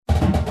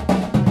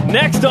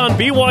Next on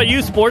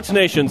BYU Sports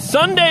Nation,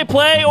 Sunday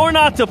play or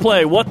not to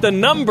play, what the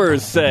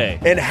numbers say.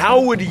 And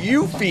how would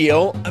you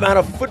feel about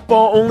a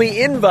football-only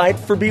invite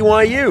for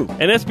BYU?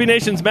 And SB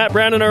Nation's Matt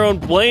Brown and our own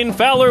Blaine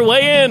Fowler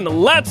weigh in.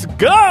 Let's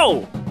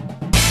go!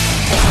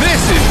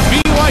 This is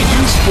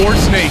BYU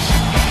Sports Nation,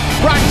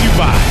 brought to you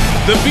by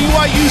the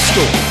BYU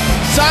Store,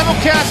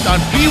 simulcast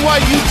on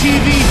BYU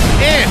TV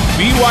and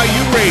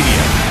BYU Radio.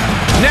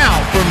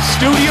 Now from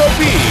Studio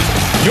B,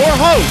 your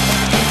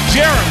hosts,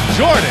 Jarom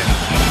Jordan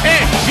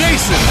and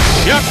Jason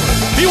Shepard.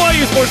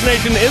 BYU Sports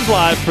Nation is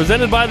live,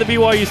 presented by the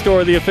BYU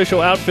Store, the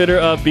official outfitter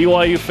of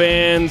BYU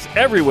fans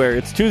everywhere.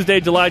 It's Tuesday,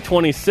 July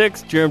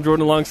 26th. Jarom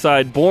Jordan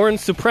alongside born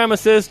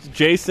supremacist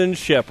Jason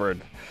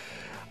Shepard.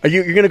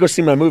 You're going to go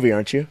see my movie,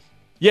 aren't you?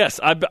 Yes,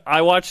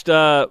 I watched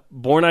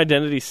Born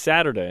Identity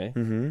Saturday,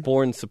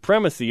 Born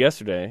Supremacy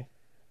yesterday,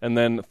 and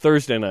then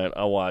Thursday night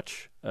I'll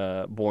watch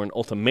Born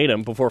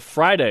Ultimatum before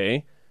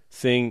Friday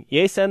seeing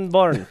Jason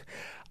Born.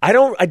 I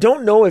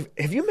don't know if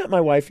have you met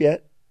my wife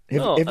yet?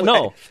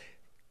 No.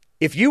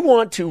 If you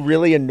want to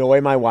really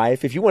annoy my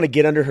wife, if you want to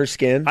get under her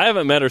skin, I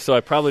haven't met her, so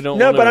I probably don't.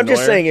 No, but I'm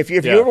just saying, if you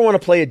ever want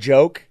to play a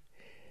joke,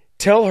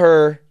 tell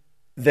her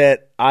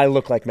that I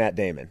look like Matt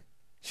Damon.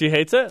 She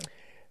hates it.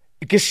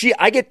 Because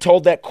I get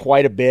told that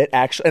quite a bit,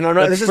 actually, and I'm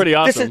not. That's pretty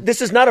awesome.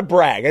 This is not a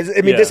brag.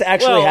 I mean, this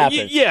actually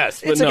happens.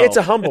 Yes, but it's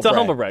a humble. It's a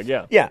humble brag.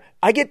 Yeah, yeah.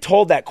 I get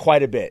told that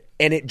quite a bit,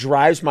 and it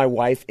drives my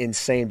wife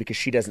insane because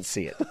she doesn't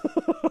see it.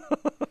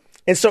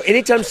 And so,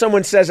 anytime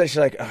someone says that, she's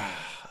like,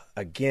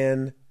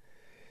 again.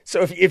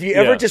 So, if you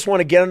ever just want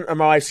to get on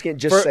my wife's skin,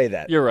 just say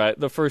that. You're right.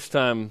 The first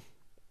time,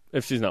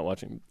 if she's not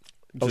watching.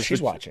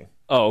 She's watching.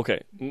 Oh,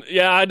 okay.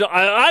 Yeah, I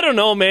don't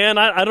know, man.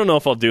 I don't know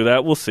if I'll do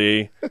that. We'll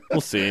see.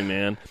 We'll see,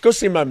 man. Go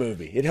see my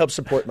movie. It helps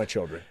support my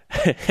children.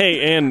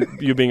 Hey, and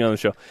you being on the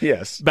show.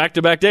 Yes.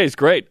 Back-to-back days.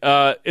 Great.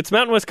 It's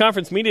Mountain West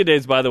Conference Media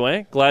Days, by the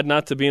way. Glad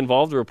not to be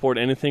involved to report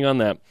anything on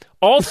that.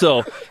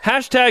 Also,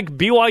 hashtag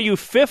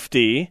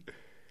BYU50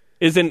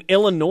 is in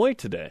Illinois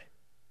today.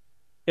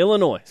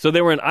 Illinois. So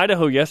they were in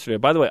Idaho yesterday.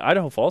 By the way,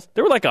 Idaho Falls,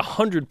 there were like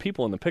 100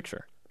 people in the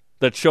picture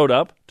that showed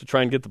up to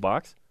try and get the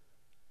box.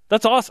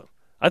 That's awesome.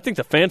 I think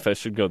the Fan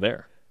Fest should go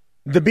there.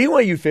 The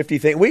BYU 50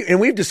 thing,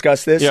 we've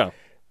discussed this. Yeah.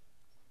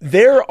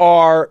 There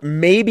are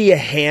maybe a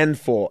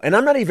handful, and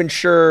I'm not even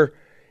sure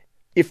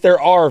if there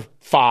are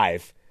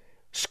 5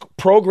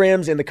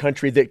 programs in the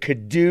country that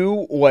could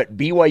do what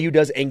BYU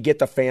does and get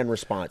the fan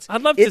response.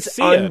 I'd love to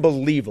see it. It's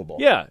unbelievable.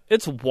 Yeah,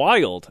 it's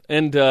wild.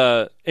 And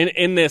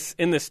in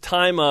this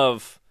time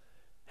of,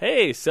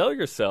 hey, sell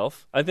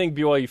yourself, I think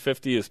BYU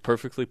 50 is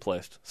perfectly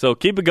placed. So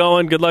keep it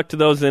going. Good luck to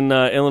those in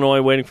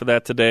Illinois waiting for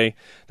that today.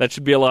 That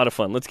should be a lot of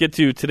fun. Let's get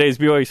to today's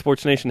BYU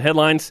Sports Nation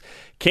headlines.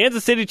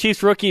 Kansas City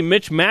Chiefs rookie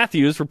Mitch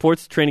Matthews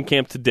reports to training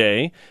camp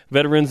today.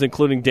 Veterans,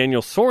 including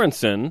Daniel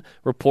Sorensen,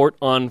 report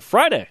on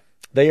Friday.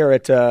 They are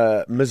at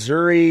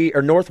Missouri,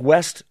 or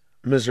Northwest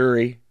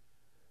Missouri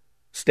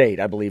State,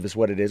 I believe is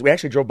what it is. We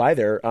actually drove by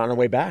there on our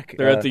way back.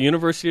 They're at the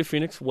University of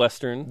Phoenix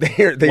Western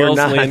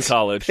Wesleyan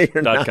College. They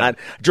are not.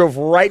 Drove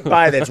right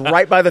by that. It's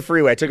right by the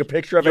freeway. I took a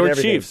picture of it and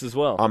everything. Your Chiefs as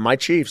well. On my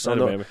Chiefs. On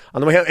the way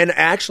home. And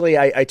actually,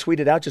 I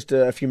tweeted out just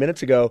a few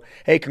minutes ago,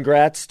 hey,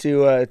 congrats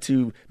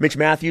to Mitch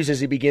Matthews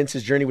as he begins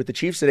his journey with the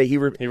Chiefs today. He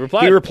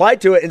replied. He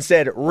replied to it and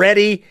said,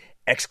 ready!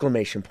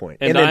 Exclamation point.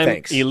 And then I'm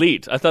thanks.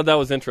 Elite. I thought that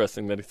was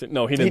interesting. That he said,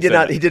 no, he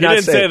didn't. He did not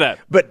say that.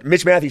 But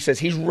Mitch Matthews says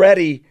he's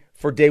ready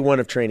for day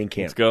one of training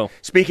camp. Let's go.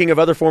 Speaking of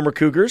other former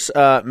Cougars,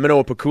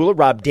 Manoa Pakula,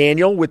 Rob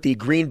Daniel with the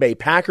Green Bay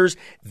Packers,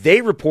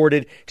 they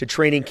reported to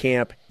training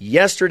camp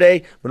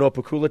yesterday. Manoa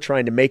Pakula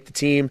trying to make the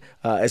team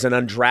as an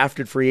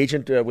undrafted free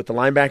agent with the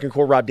linebacking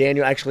core. Rob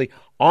Daniel actually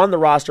on the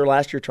roster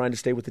last year, trying to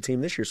stay with the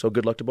team this year. So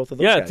good luck to both of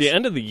those guys. Yeah, at the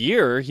end of the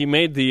year, he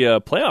made the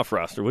playoff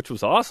roster, which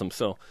was awesome.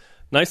 So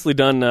nicely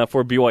done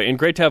for BYU. And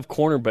great to have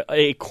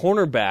a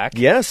cornerback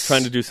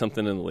trying to do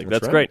something in the league.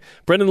 That's great.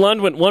 Brendan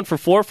Lund went 1 for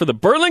 4 for the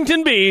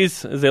Burlington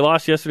Bees as they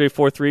lost yesterday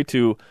 4-3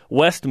 to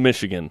West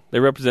Michigan. They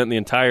represent the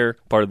entire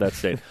part of that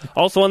state.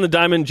 Also on the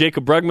diamond,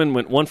 Jacob Brugman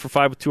went 1 for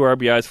 5 with 2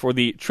 RBIs for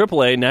the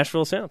AAA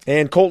Nashville Sounds.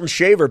 And Colton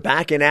Shaver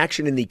back in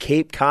action in the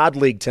Cape Cod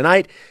League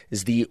tonight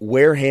as the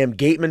Wareham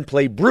Gatemen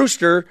play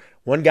Brewster,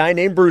 one guy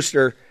named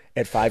Brewster,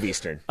 at 5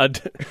 Eastern.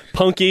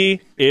 Punky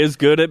is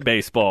good at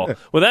baseball.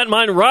 With that in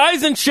mind,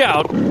 rise and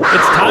shout.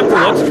 It's time for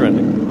What's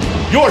Trending.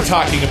 You're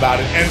talking about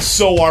it, and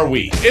so are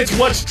we. It's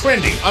What's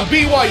Trending on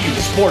BYU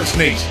Sports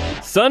Nation.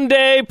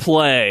 Sunday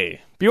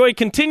play. BYU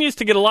continues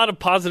to get a lot of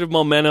positive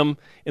momentum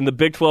in the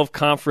Big 12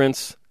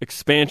 Conference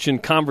expansion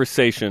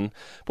conversation.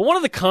 But one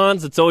of the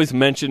cons that's always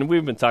mentioned, and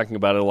we've been talking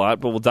about it a lot,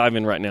 but we'll dive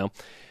in right now,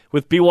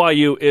 with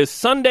BYU is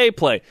Sunday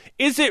play.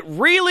 Is it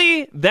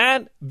really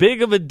that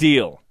big of a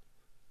deal?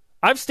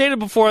 I've stated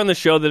before on the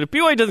show that if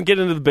BYU doesn't get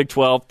into the Big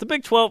 12,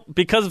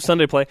 because of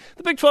Sunday play,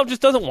 the Big 12 just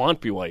doesn't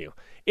want BYU.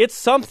 It's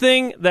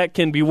something that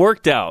can be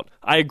worked out.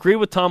 I agree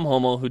with Tom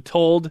Homo, who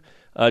told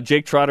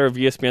Jake Trotter of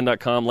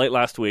ESPN.com late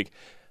last week,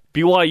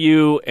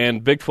 BYU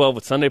and Big 12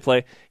 with Sunday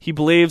play, he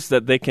believes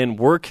that they can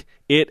work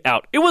it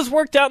out. It was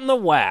worked out in the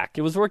WAC.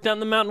 It was worked out in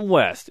the Mountain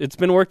West. It's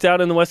been worked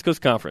out in the West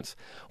Coast Conference.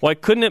 Why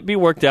couldn't it be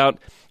worked out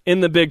in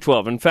the Big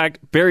 12? In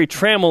fact, Barry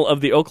Trammell of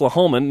the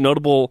Oklahoman,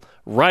 notable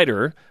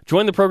writer,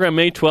 joined the program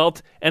May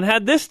 12th and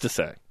had this to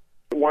say.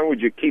 Why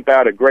would you keep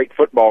out a great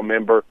football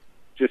member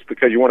just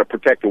because you want to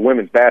protect the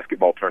women's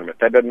basketball tournament?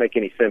 That doesn't make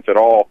any sense at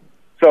all.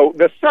 So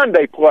the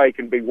Sunday play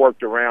can be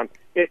worked around.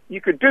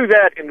 You could do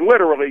that in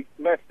literally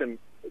less than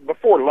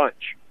before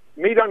lunch.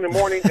 Meet in the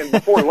morning, and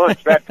before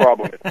lunch, that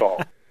problem is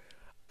solved.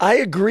 I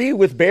agree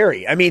with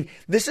Barry. I mean,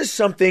 this is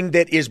something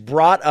that is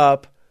brought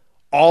up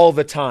all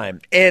the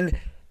time. And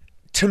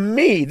to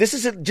me, this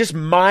isn't just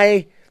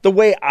the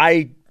way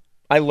I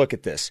look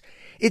at this.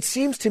 It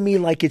seems to me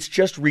like it's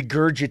just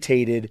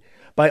regurgitated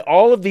by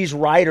all of these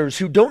writers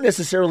who don't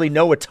necessarily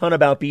know a ton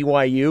about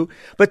BYU,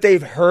 but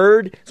they've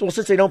heard, so, well,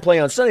 since they don't play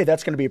on Sunday,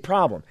 that's going to be a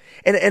problem.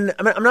 And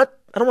I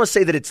don't want to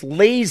say that it's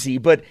lazy,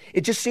 but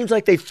it just seems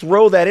like they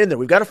throw that in there.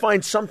 We've got to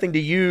find something to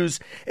use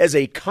as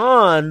a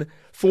con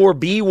for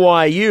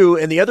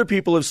BYU, and the other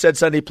people have said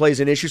Sunday play is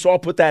an issue, so I'll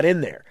put that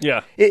in there.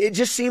 Yeah. It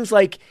just seems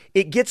like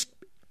it gets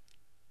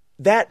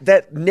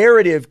that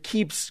narrative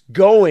keeps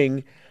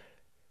going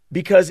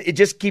because it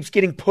just keeps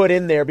getting put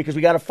in there because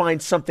we got to find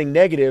something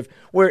negative.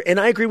 And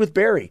I agree with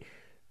Barry.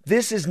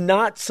 This is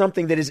not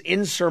something that is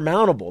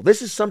insurmountable.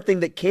 This is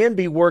something that can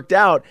be worked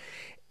out.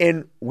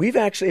 And we're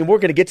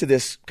going to get to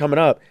this coming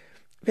up,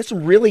 we have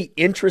some really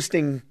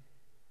interesting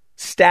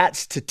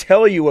stats to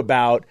tell you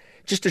about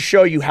just to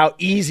show you how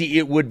easy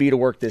it would be to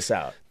work this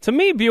out. To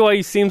me,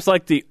 BYU seems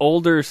like the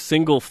older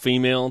single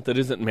female that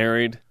isn't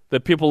married,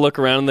 that people look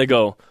around and they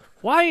go,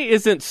 why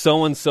isn't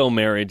so-and-so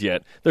married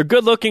yet? They're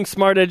good-looking,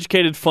 smart,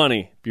 educated,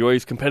 funny.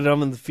 BYU's competitive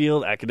on the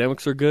field.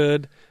 Academics are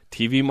good.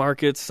 TV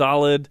market's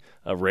solid.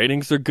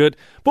 Ratings are good.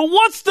 But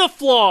what's the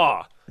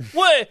flaw?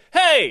 What?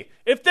 Hey,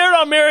 if they're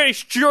not married,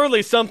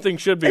 surely something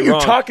should be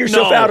wrong. You talk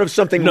yourself out of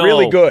something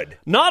really good.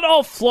 Not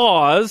all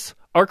flaws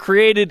are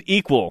created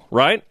equal,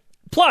 right?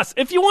 Plus,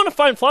 if you want to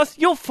find flaws,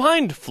 you'll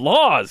find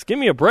flaws. Give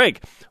me a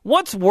break.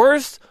 What's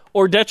worse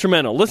or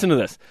detrimental? Listen to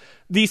this.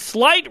 The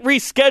slight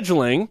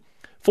rescheduling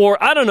for,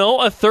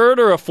 a third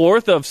or a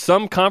fourth of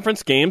some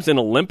conference games in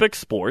Olympic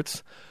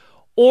sports,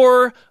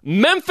 or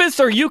Memphis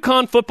or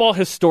UConn football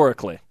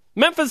historically.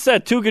 Memphis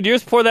had 2 good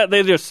years. Before that,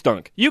 they just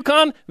stunk.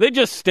 UConn, they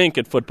just stink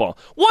at football.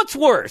 What's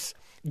worse,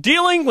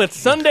 dealing with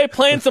Sunday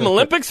playing some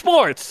Olympic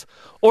sports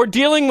or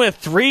dealing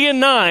with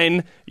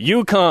 3-9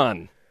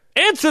 UConn?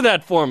 Answer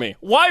that for me.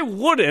 Why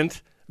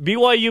wouldn't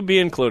BYU be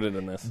included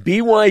in this?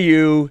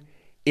 BYU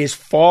is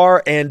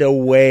far and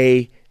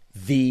away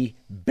the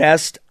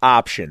best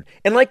option.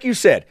 And like you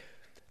said,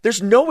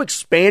 there's no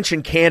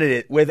expansion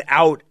candidate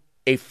without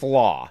a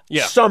flaw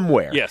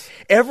somewhere. Yes.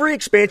 Every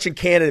expansion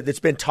candidate that's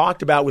been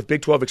talked about with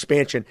Big 12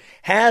 expansion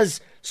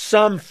has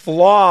some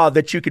flaw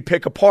that you could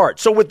pick apart.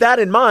 So with that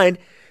in mind,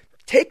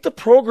 take the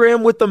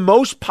program with the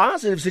most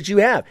positives that you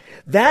have.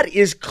 That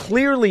is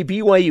clearly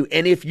BYU.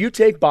 And if you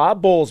take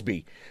Bob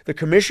Bowlesby, the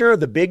commissioner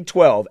of the Big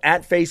 12,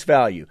 at face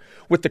value,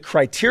 with the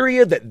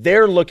criteria that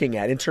they're looking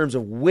at in terms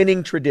of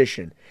winning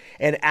tradition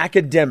and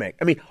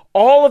academic,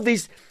 all of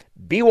these,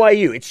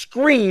 BYU, it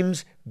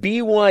screams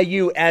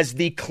BYU as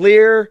the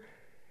clear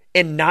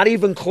and not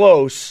even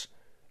close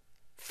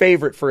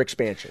favorite for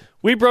expansion.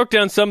 We broke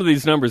down some of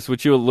these numbers,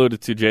 which you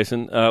alluded to,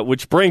 Jason,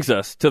 which brings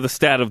us to the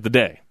stat of the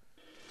day.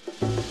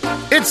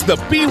 It's the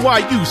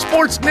BYU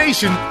Sports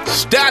Nation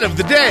stat of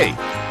the day.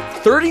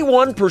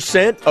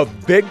 31%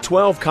 of Big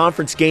 12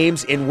 conference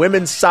games in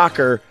women's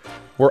soccer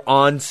were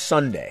on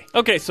Sunday.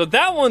 Okay, so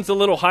that one's a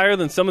little higher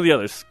than some of the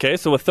others. Okay,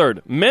 so a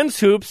third.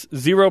 Men's hoops,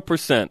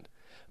 0%.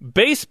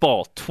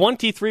 Baseball,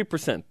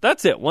 23%.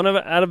 That's it, one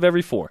out of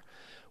every 4.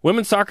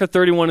 Women's soccer,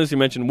 31%, as you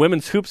mentioned.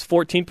 Women's hoops,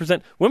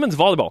 14%. Women's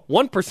volleyball,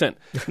 1%.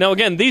 Now,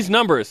 again, these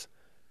numbers,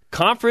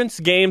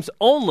 conference games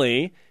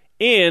only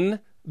in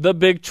the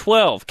Big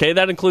 12. Okay,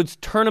 that includes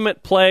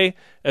tournament play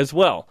as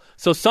well.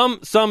 So some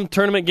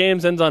tournament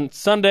games ends on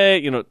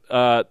Sunday.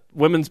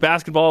 Women's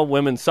basketball,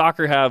 women's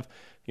soccer have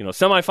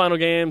semifinal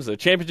games, a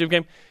championship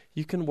game.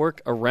 You can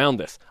work around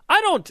this.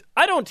 I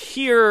don't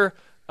hear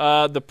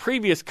the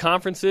previous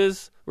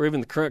conferences or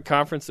even the current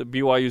conference that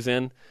BYU's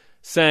in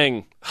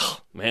saying, oh,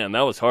 man,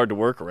 that was hard to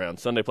work around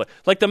Sunday play.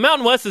 Like the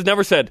Mountain West has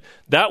never said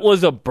that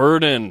was a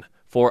burden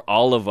for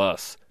all of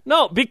us.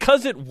 No,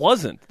 because it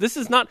wasn't. This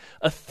is not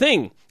a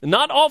thing.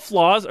 Not all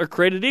flaws are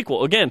created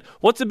equal. Again,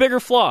 what's a bigger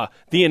flaw?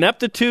 The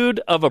ineptitude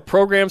of a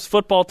program's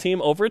football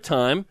team over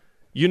time.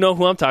 You know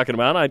who I'm talking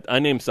about. I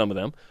named some of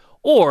them.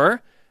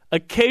 Or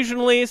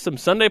occasionally some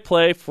Sunday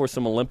play for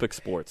some Olympic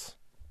sports.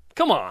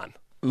 Come on.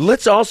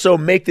 Let's also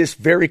make this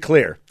very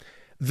clear.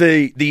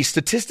 The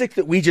statistic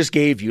that we just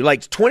gave you,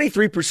 like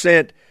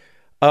 23%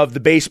 of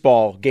the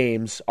baseball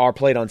games are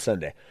played on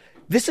Sunday.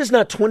 This is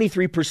not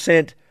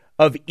 23%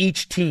 of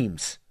each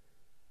team's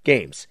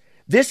games.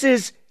 This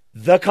is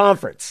the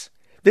conference.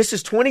 This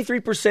is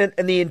 23%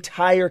 in the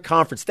entire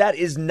conference. That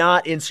is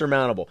not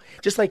insurmountable.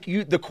 Just like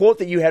the quote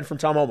that you had from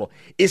Tom Hummel,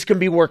 can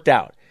be worked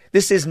out.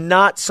 This is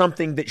not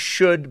something that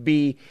should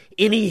be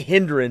any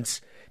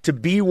hindrance to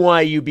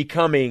BYU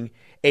becoming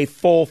a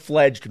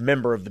full-fledged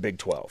member of the Big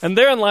 12. And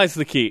therein lies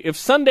the key. If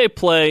Sunday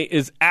play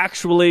is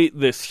actually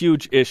this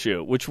huge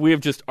issue, which we have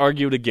just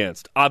argued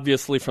against,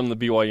 obviously from the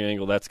BYU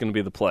angle, that's going to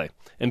be the play.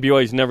 And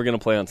BYU is never going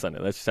to play on Sunday.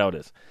 That's just how it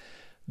is.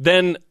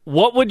 Then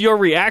what would your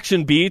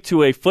reaction be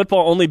to a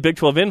football-only Big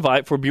 12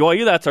 invite for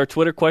BYU? That's our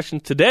Twitter question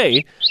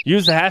today.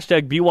 Use the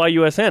hashtag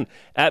BYUSN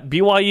at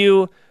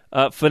BYU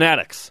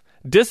Fanatics.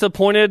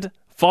 Disappointed,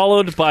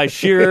 followed by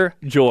sheer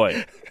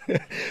joy.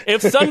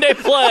 If Sunday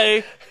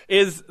play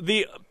is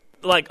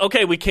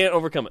okay, we can't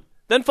overcome it,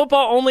 then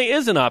football only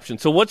is an option.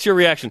 So what's your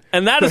reaction?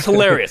 And that is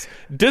hilarious.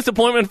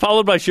 Disappointment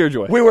followed by sheer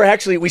joy.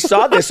 We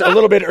saw this a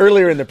little bit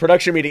earlier in the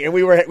production meeting, and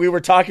we were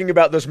talking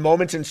about those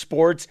moments in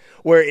sports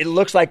where it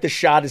looks like the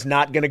shot is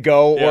not going to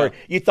go, or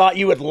you thought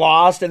you had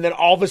lost, and then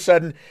all of a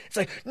sudden it's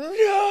like,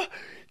 no,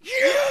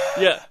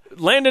 yeah.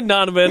 Landon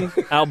Donovan,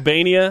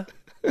 Albania.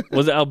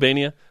 Was it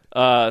Albania?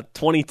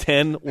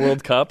 2010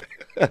 World Cup.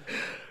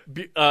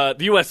 The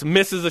U.S.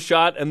 misses a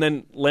shot, and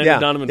then Landon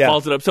Donovan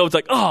follows it up. So it's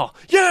like, oh,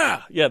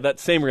 yeah. Yeah, that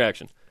same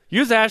reaction.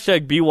 Use the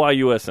hashtag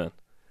BYUSN.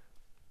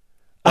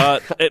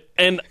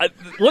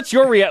 What's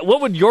your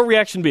what would your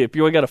reaction be if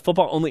BYU got a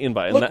football-only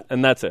invite,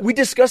 and that's it? We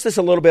discussed this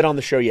a little bit on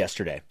the show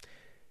yesterday.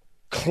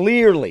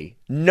 Clearly,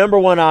 number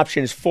one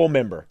option is full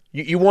member.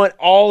 You want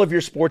all of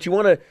your sports. You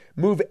want to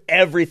move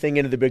everything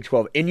into the Big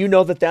 12. And you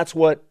know that's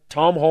what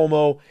Tom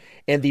Holmoe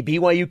and the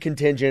BYU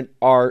contingent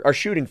are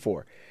shooting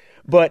for.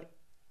 But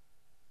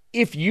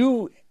if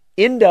you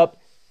end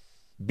up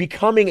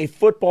becoming a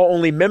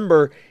football-only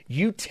member,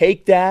 you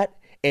take that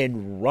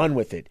and run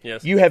with it.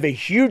 Yes. You have a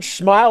huge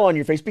smile on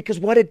your face because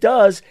what it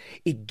does,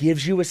 it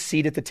gives you a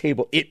seat at the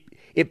table.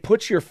 It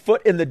puts your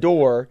foot in the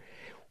door.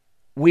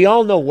 We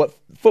all know what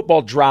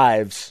football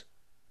drives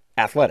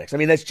athletics. I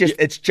mean, it's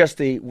just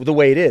the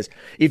way it is.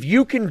 If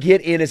you can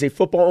get in as a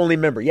football-only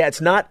member, it's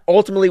not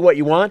ultimately what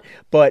you want,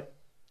 but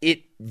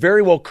it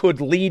very well could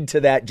lead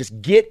to that.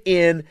 Just get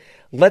in,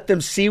 let them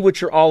see what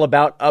you're all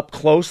about up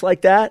close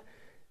like that,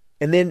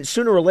 and then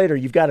sooner or later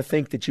you've got to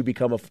think that you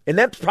become and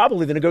that's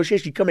probably the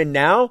negotiation. You come in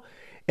now,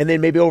 and then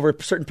maybe over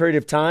a certain period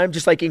of time,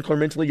 just like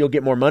incrementally you'll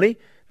get more money,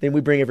 then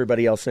we bring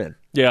everybody else in.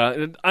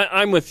 Yeah,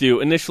 I'm with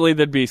you. Initially,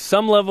 there'd be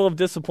some level of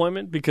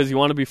disappointment because you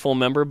want to be full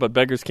member, but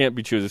beggars can't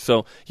be choosers.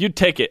 So you'd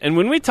take it. And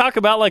when we talk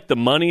about the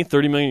money,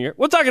 $30 million a year,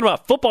 we're talking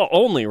about football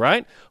only,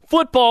 right?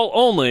 Football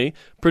only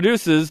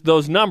produces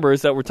those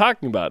numbers that we're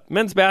talking about.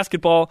 Men's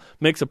basketball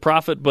makes a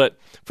profit, but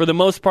for the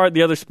most part,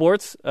 the other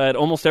sports at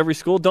almost every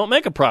school don't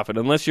make a profit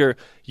unless you're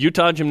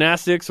Utah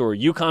Gymnastics or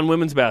UConn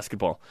women's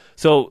basketball.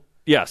 So,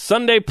 yeah,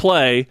 Sunday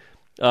play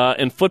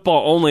and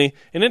football only.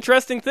 An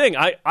interesting thing.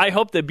 I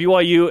hope that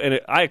BYU, and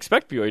I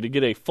expect BYU to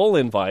get a full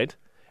invite,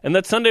 and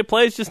that Sunday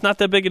play is just not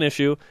that big an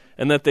issue,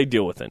 and that they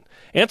deal with it.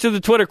 Answer the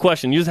Twitter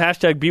question. Use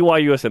hashtag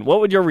BYUSN.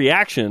 What would your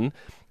reaction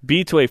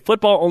be to a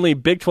football-only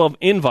Big 12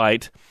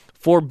 invite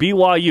for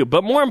BYU?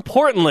 But more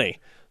importantly,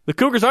 the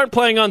Cougars aren't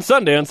playing on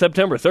Sunday on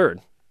September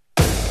 3rd.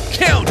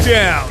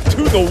 Countdown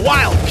to the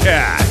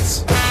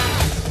Wildcats.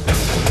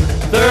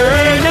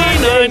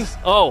 39.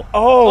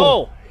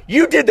 Oh.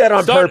 You did that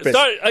on purpose.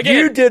 Start again.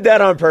 You did that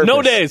on purpose.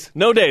 No days.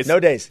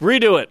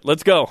 Redo it.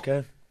 Let's go.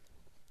 Okay.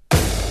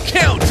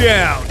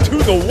 Countdown to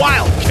the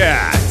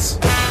Wildcats.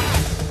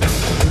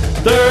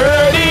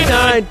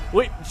 39.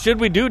 Wait, should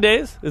we do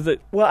days? Is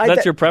it? Well,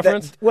 that's your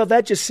preference?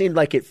 That just seemed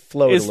like it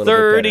flowed is a little bit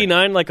better.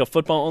 39 like a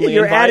football only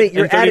you're invite? Adding,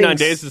 you're 39 adding,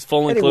 days is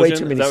full inclusion? Way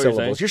too many is that what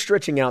syllables. You're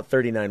stretching out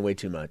 39 way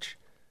too much.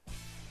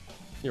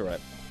 You're right.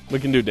 We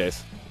can do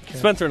days. Okay.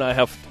 Spencer and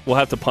I will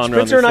have to ponder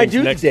Spencer on these and I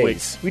do next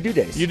days. week. We do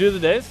days. You do the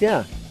days?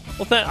 Yeah.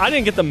 Well, I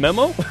didn't get the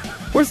memo.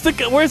 Where's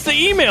the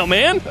email,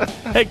 man?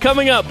 Hey,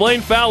 coming up, Blaine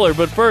Fowler.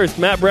 But first,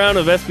 Matt Brown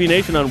of SB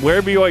Nation on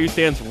where BYU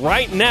stands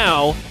right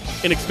now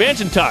in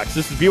expansion talks.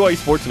 This is BYU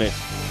Sports Nation.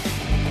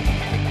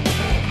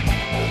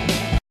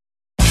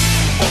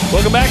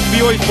 Welcome back to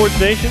BYU Sports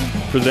Nation,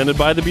 presented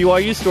by the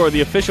BYU Store,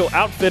 the official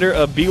outfitter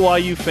of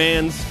BYU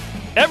fans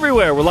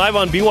everywhere. We're live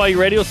on BYU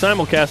Radio,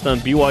 simulcast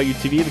on BYU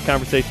TV. The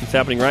conversation's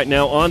happening right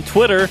now on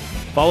Twitter.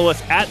 Follow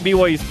us at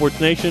BYU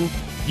Sports Nation.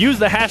 Use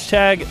the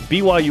hashtag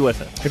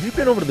BYUSN. Have you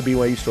been over to the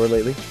BYU store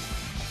lately?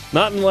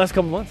 Not in the last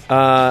couple months.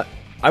 I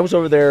was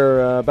over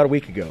there about a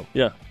week ago.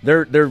 Yeah.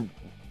 They're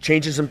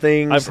changing some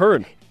things. I've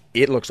heard.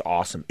 It looks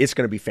awesome. It's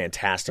going to be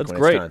fantastic. That's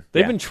when great. It's done.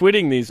 They've been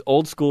tweeting these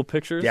old school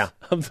pictures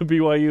of the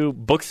BYU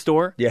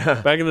bookstore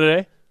back in the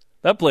day.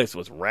 That place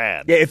was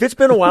rad. Yeah, if it's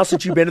been a while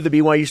since you've been to the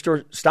BYU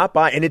store, stop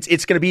by, and it's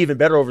going to be even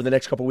better over the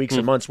next couple weeks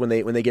or months when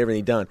they get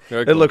everything done.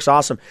 Very cool. It looks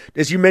awesome.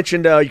 As you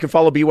mentioned, you can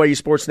follow BYU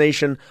Sports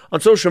Nation on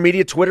social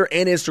media, Twitter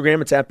and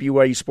Instagram. It's at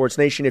BYU Sports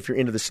Nation. If you're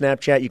into the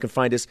Snapchat, you can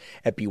find us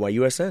at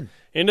BYUSN.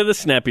 Into the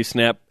snappy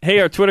snap.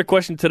 Hey, our Twitter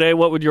question today,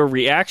 what would your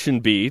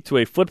reaction be to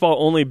a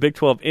football-only Big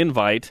 12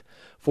 invite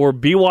for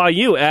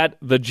BYU at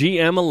the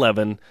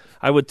GM11?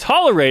 I would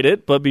tolerate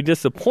it, but be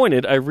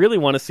disappointed. I really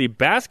want to see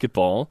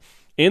basketball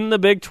in the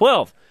Big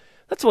 12.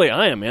 That's the way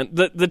I am, man.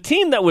 The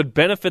team that would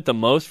benefit the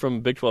most from a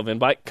Big 12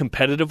 invite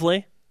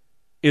competitively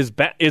is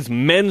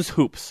men's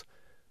hoops,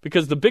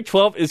 because the Big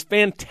 12 is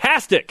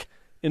fantastic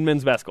in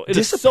men's basketball. It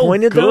is so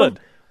good.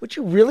 Would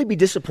you really be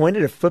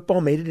disappointed if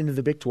football made it into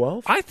the Big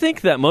 12? I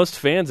think that most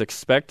fans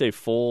expect a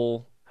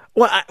full.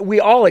 Well, we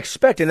all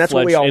expect, and that's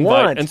what we all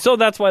invite. want. And so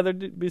that's why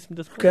there'd be some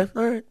disappointment. Okay,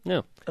 all right.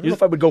 Yeah. I don't know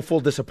if I would go full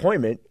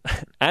disappointment.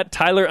 At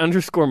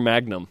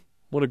Tyler_Magnum.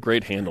 What a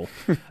great handle.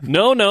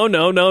 No. And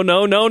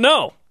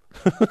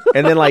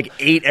then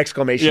 8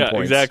 exclamation points.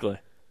 Yeah, exactly.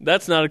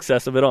 That's not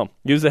excessive at all.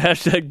 Use the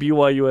hashtag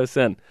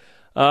BYUSN.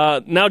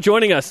 Now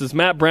joining us is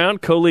Matt Brown,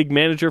 co-league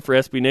manager for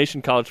SB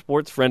Nation College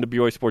Sports, friend of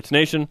BYU Sports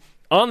Nation,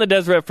 on the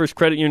Deseret First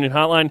Credit Union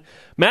hotline.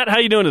 Matt, how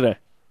you doing today?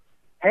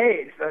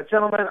 Hey,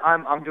 gentlemen,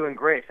 I'm doing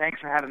great.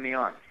 Thanks for having me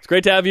on. It's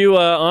great to have you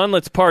on.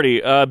 Let's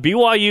party.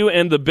 BYU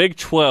and the Big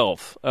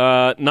 12.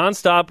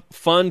 Nonstop,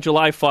 fun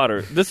July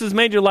fodder. This has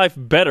made your life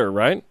better,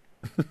 right?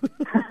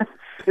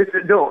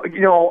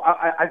 No,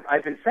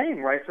 I've been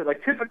saying, right, so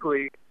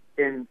typically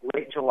in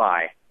late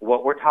July,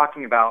 what we're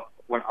talking about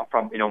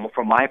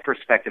from my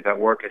perspective at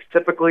work is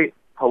typically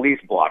police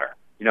blotter.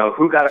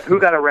 Who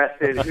got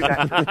arrested, who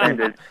got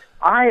suspended.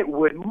 I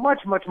would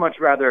much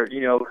rather,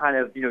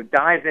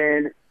 dive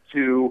in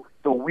to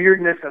the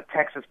weirdness of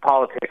Texas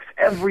politics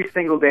every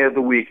single day of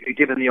the week,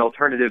 given the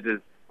alternative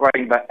is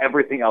writing about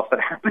everything else that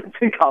happens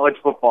in college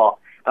football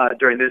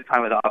during this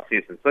time of the off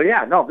season. So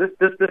yeah, no, this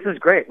is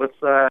great. Let's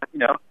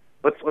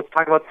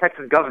talk about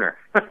Texas governor.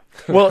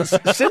 Well,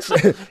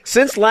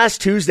 since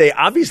last Tuesday,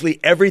 obviously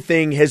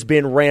everything has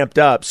been ramped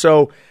up.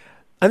 So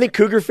I think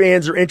Cougar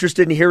fans are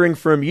interested in hearing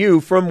from you.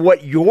 From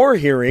what you're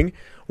hearing,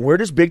 where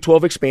does Big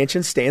 12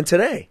 expansion stand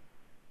today?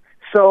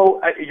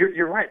 So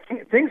you're right.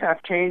 Things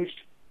have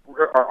changed.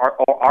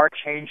 Are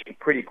changing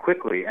pretty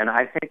quickly, and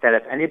I think that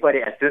if anybody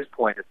at this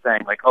point is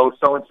saying oh,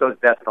 so and so is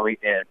definitely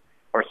in,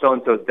 or so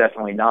and so is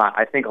definitely not,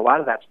 I think a lot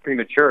of that's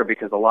premature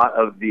because a lot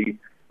of the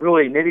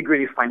really nitty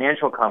gritty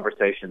financial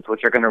conversations,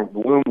 which are going to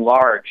loom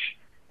large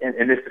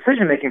in this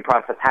decision making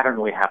process, haven't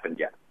really happened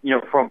yet.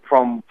 From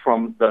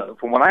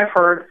what I've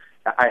heard,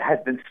 I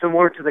had been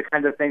similar to the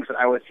kind of things that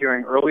I was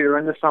hearing earlier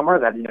in the summer.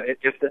 That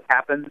if this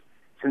happens,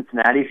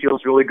 Cincinnati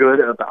feels really good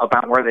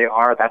about where they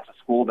are. That's a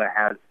school that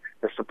has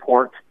the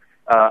support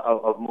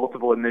of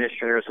multiple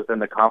administrators within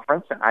the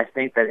conference, and I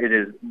think that it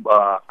is.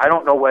 I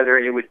don't know whether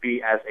it would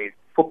be as a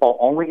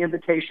football-only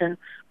invitation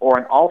or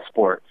an all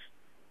sports,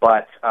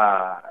 but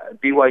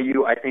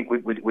BYU, I think,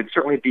 would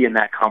certainly be in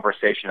that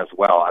conversation as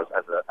well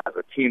as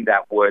a team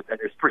that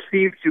is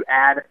perceived to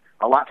add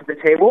a lot to the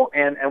table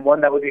and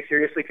one that would be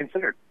seriously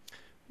considered.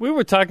 We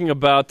were talking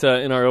about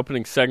in our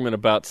opening segment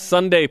about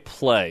Sunday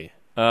play,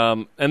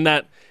 and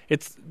that.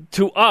 It's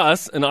to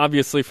us, and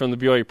obviously from the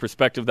BYU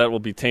perspective, that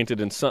will be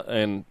tainted in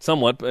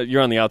somewhat. But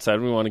you're on the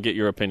outside. We want to get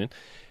your opinion.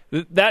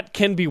 That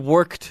can be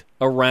worked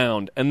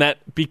around, and that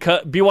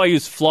because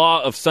BYU's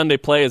flaw of Sunday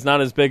play is not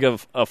as big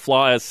of a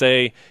flaw as,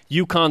 say,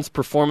 UConn's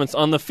performance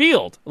on the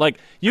field.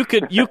 You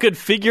could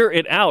figure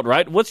it out,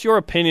 right? What's your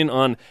opinion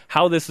on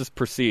how this is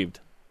perceived?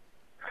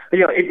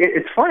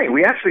 It's funny.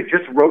 We actually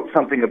just wrote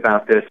something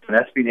about this on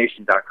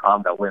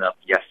SBNation.com that went up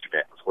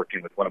yesterday. I was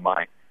working with one of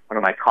my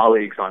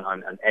colleagues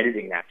on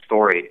editing that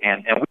story,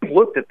 and we've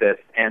looked at this,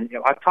 and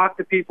I've talked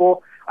to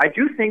people. I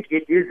do think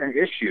it is an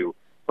issue,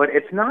 but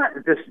it's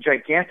not this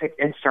gigantic,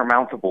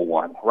 insurmountable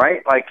one,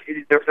 right?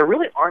 There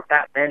really aren't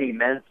that many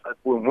men's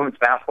or women's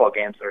basketball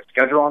games that are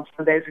scheduled on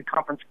Sundays in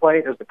conference play.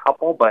 There's a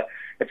couple, but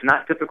it's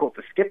not difficult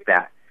to skip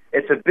that.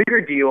 It's a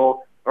bigger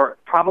deal, or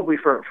probably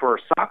for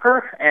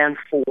soccer and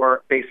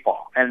for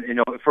baseball. And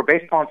for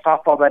baseball and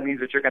softball, that means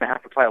that you're going to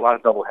have to play a lot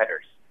of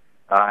doubleheaders.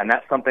 And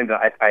that's something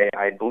that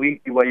I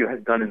believe BYU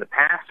has done in the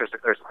past.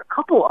 There's a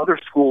couple other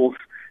schools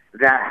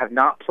that have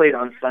not played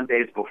on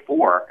Sundays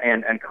before,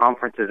 and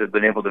conferences have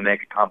been able to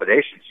make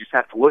accommodations. You just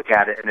have to look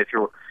at it, and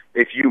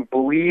if you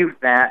believe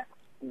that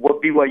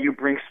what BYU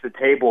brings to the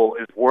table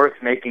is worth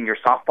making your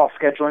softball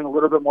scheduling a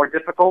little bit more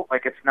difficult,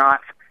 it's not.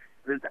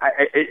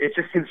 It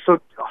just seems so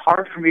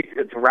hard for me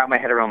to wrap my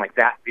head around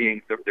that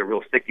being the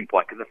real sticking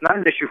point, because it's not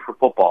an issue for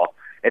football.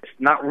 It's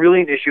not really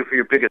an issue for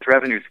your biggest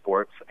revenue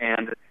sports,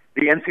 and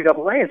the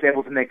NCAA is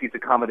able to make these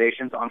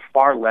accommodations on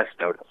far less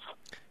notice.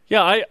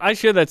 Yeah, I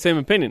share that same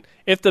opinion.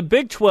 If the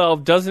Big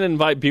 12 doesn't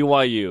invite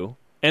BYU,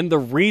 and the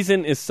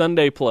reason is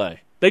Sunday play,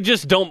 they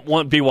just don't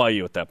want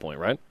BYU at that point,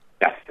 right?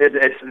 Yes.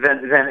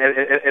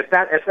 If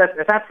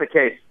that's the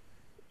case,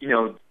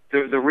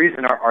 the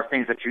reason are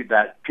things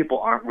that people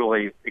aren't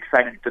really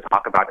excited to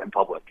talk about in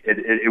public.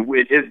 It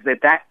would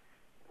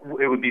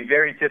be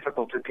very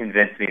difficult to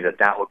convince me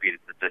that would be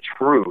the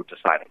true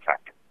deciding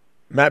factor.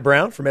 Matt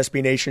Brown from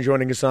SB Nation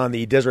joining us on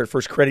the Deseret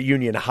First Credit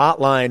Union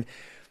hotline.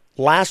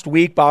 Last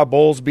week, Bob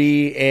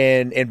Bowlesby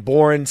and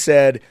Boren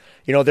said,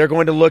 they're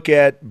going to look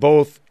at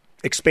both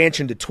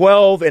expansion to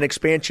 12 and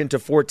expansion to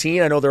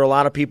 14. I know there are a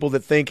lot of people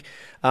that think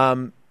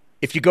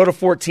if you go to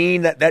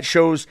 14, that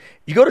shows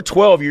you go to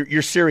 12,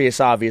 you're serious,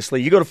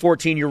 obviously. You go to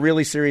 14, you're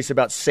really serious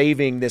about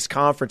saving this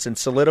conference and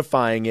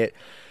solidifying it.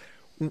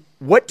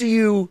 What do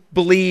you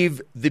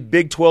believe the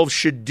Big 12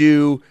 should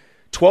do?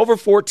 12 or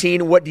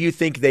 14, what do you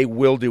think they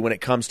will do when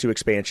it comes to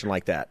expansion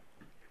like that?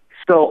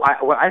 So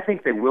what I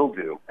think they will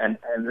do, and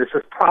this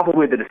is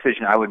probably the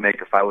decision I would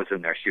make if I was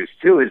in their shoes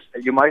too, is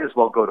you might as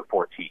well go to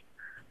 14.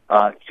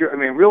 I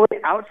mean, really,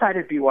 outside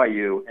of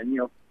BYU, and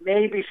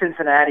maybe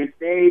Cincinnati,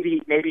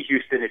 maybe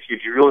Houston, if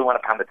you really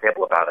want to pound the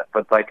table about it.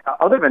 But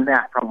other than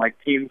that, from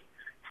teams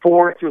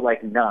 4 through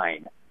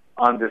 9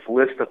 on this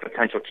list of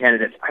potential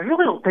candidates, I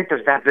really don't think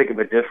there's that big of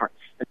a difference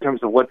in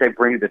terms of what they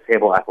bring to the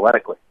table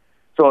athletically.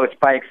 So it's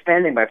by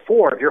expanding by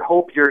 4,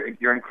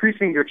 you're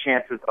increasing your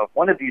chances of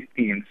one of these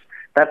teams.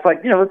 That's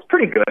it's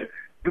pretty good.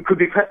 It could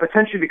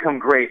potentially become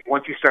great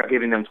once you start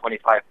giving them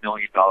 $25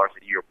 million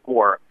a year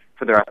for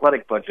their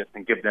athletic budget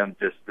and give them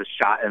this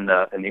shot in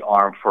the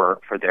arm for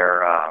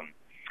their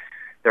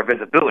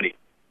visibility.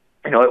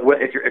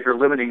 If you're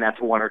limiting that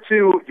to 1 or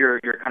 2, you're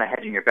kind of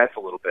hedging your bets a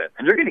little bit,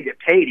 and you're going to get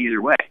paid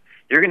either way.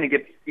 You're going to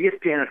get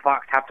ESPN and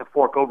Fox have to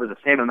fork over the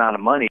same amount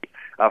of money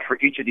for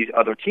each of these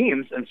other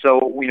teams, and so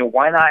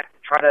why not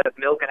try to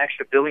milk an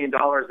extra $1 billion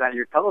out of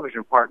your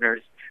television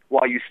partners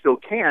while you still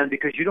can,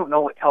 because you don't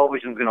know what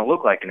television is going to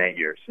look like in 8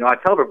 years. I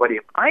tell everybody,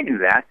 if I knew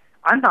that,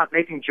 I'm not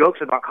making jokes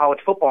about college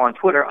football on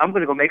Twitter. I'm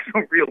going to go make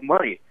some real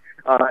money.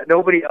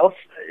 Nobody else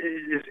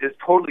is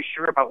totally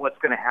sure about what's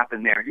going to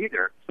happen there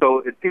either. So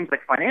it seems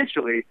like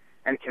financially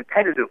and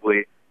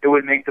competitively, it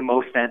would make the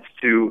most sense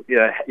to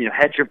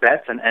hedge your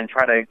bets and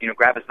try to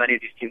grab as many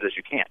of these teams as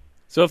you can.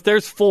 So if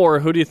there's 4,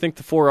 who do you think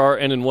the 4 are,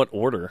 and in what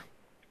order?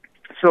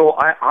 So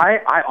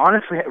I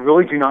honestly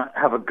really do not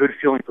have a good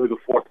feeling who the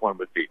 4th one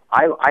would be.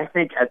 I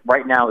think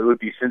right now it would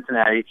be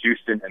Cincinnati,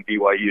 Houston, and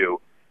BYU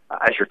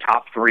as your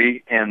top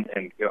 3, and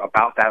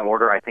about that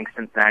order. I think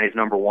Cincinnati is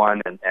number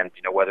 1, and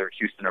whether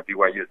Houston or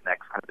BYU is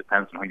next kind of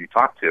depends on who you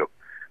talk to.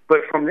 But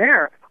from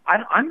there,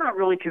 I'm not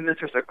really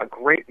convinced there's a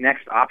great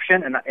next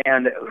option,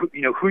 and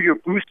who you're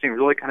boosting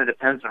really kind of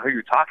depends on who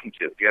you're talking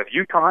to. You have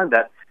UConn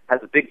that has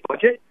a big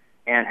budget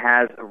and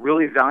has a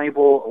really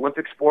valuable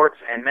Olympic sports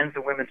and men's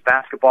and women's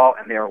basketball,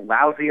 and they're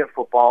lousy at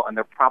football, and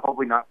they're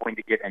probably not going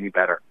to get any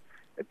better,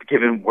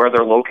 given where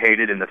they're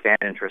located and the fan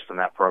interest in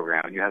that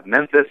program. And you have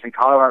Memphis and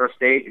Colorado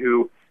State,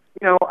 who,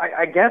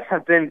 I guess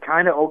have been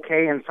kind of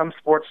okay in some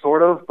sports,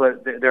 sort of,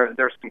 but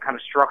there's some kind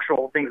of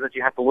structural things that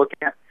you have to look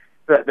at.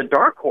 The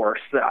dark horse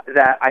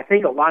that I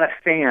think a lot of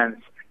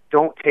fans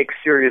don't take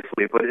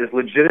seriously, but is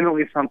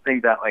legitimately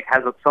something that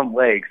has some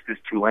legs, is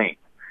Tulane,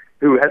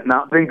 who has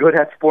not been good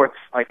at sports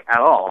at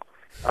all,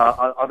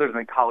 other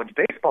than college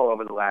baseball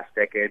over the last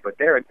decade. But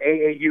they're an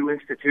AAU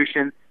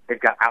institution. They've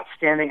got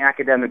outstanding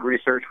academic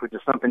research, which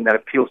is something that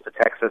appeals to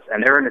Texas,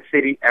 and they're in a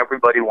city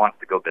everybody wants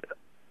to go visit.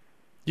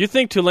 You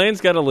think Tulane's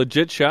got a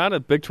legit shot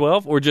at Big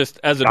 12, or just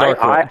as a dark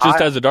horse?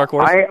 As a dark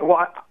horse?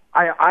 What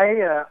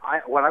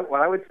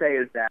I would say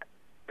is that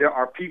there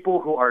are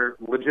people who are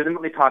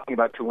legitimately talking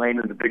about Tulane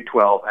in the Big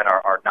 12 and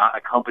are not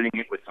accompanying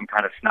it with some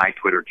kind of snide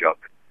Twitter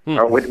joke.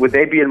 Or would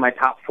they be in my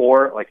top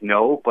 4?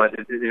 No, but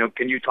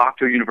can you talk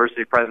to a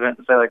university president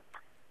and say what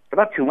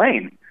about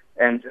Tulane?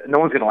 And no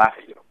one's going to laugh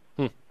at you.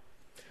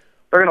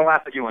 They're going to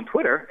laugh at you on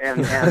Twitter,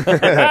 and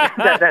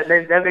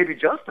that may be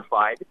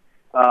justified,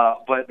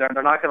 but they're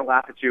not going to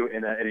laugh at you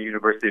in a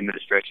university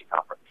administration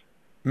conference.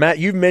 Matt,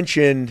 you've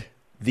mentioned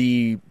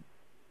the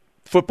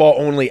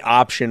football-only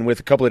option with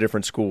a couple of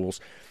different schools.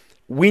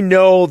 We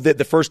know that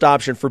the first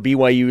option for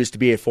BYU is to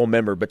be a full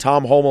member, but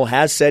Tom Holmoe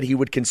has said he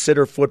would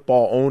consider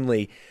football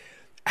only.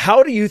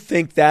 How do you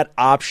think that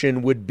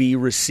option would be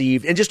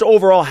received? And just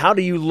overall, how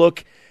do you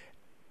look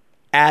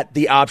at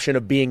the option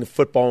of being a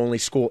football-only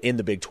school in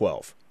the Big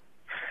 12?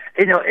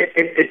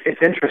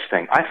 It's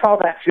interesting. I saw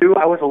that too.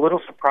 I was a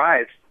little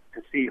surprised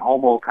to see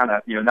Holmoe kind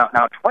of,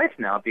 now twice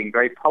now, being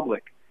very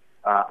public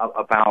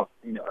about,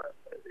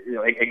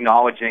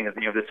 acknowledging that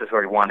this is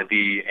where you want to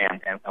be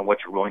and what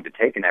you're willing to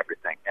take and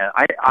everything. And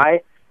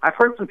I've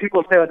heard some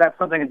people say that's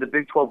something that the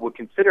Big 12 would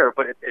consider,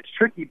 but it's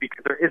tricky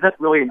because there isn't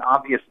really an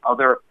obvious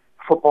other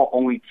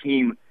football-only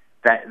team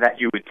that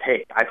you would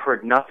take. I've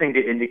heard nothing to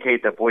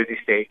indicate that Boise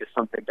State is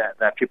something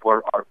that people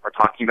are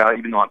talking about,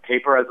 even though on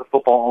paper as a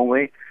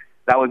football-only,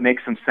 that would make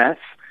some sense.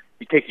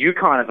 You take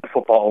UConn as a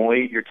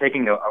football-only, you're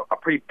taking a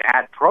pretty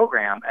bad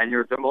program, and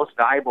the most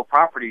valuable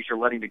properties you're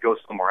letting to go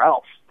somewhere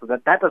else. So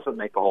that doesn't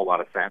make a whole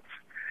lot of sense.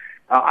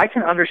 I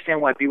can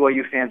understand why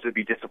BYU fans would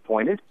be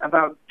disappointed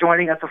about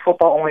joining as a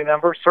football-only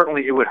member.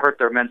 Certainly it would hurt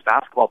their men's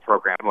basketball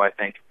program, who I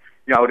think,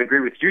 I would agree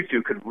with you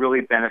two, could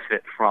really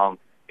benefit from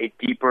a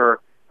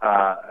deeper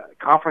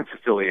conference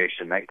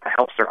affiliation that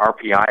helps their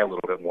RPI a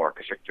little bit more,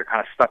 because you're kind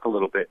of stuck a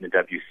little bit in the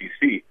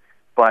WCC.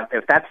 But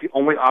if that's the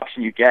only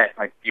option you get,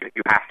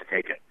 you have to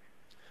take it.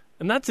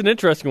 And that's an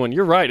interesting one.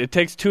 You're right. It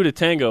takes 2 to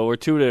tango, or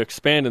 2 to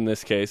expand in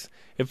this case.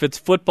 If it's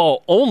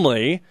football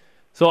only,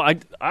 so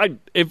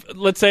if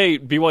let's say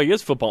BYU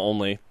is football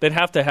only, they'd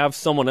have to have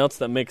someone else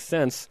that makes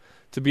sense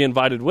to be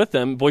invited with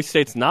them. Boise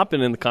State's not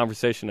been in the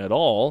conversation at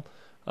all.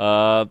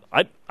 I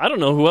don't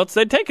know who else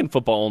they'd take in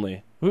football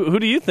only. Who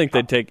do you think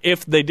they'd take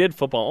if they did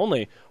football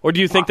only, or do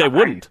you think they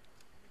wouldn't?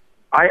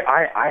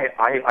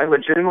 I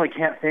legitimately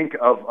can't think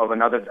of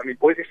another. I mean,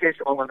 Boise State's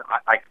the only one,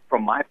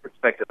 from my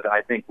perspective, that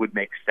I think would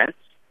make sense.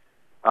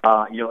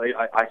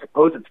 I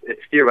suppose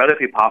it's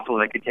theoretically possible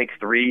they could take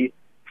 3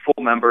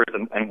 full members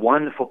and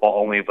 1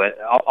 football only, but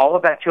all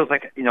of that feels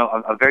like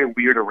a very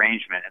weird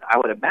arrangement. And I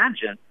would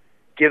imagine,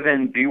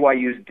 given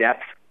BYU's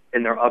depth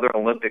in their other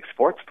Olympic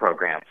sports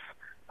programs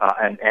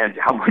and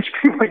how much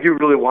BYU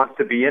really wants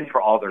to be in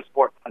for all their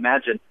sports,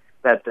 imagine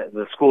that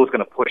the school is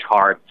going to push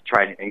hard to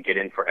try and get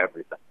in for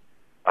everything.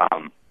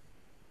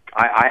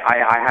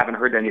 I haven't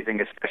heard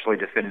anything especially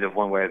definitive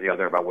one way or the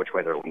other about which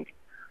way they're leaning.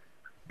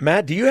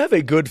 Matt, do you have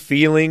a good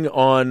feeling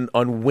on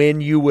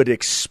when you would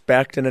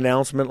expect an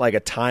announcement, like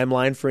a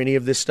timeline for any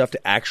of this stuff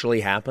to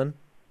actually happen?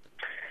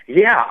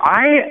 Yeah,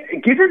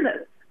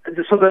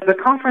 the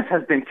conference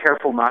has been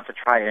careful not to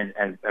try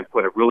and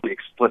put a really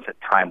explicit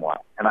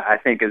timeline. And I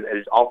think,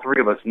 as all 3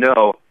 of us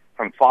know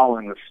from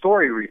following the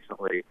story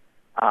recently,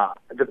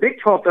 the Big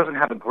 12 doesn't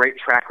have a great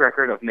track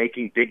record of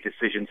making big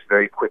decisions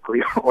very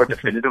quickly or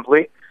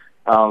definitively.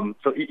 So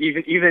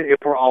even if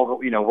we're all,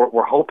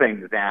 we're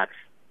hoping that,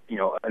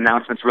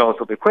 announcements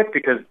relatively quick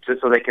because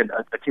so they can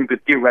a team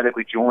could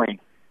theoretically join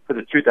for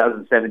the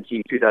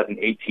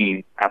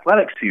 2017-2018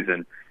 athletic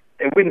season.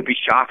 It wouldn't be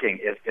shocking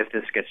if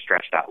this gets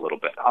stretched out a little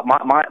bit.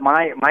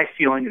 My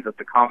feeling is that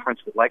the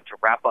conference would like to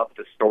wrap up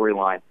the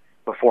storyline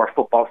before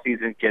football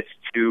season gets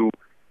too.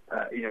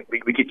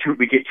 We get too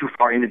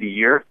far into the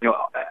year.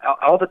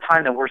 All the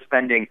time that we're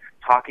spending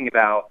talking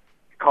about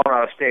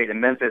Colorado State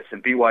and Memphis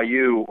and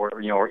BYU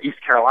or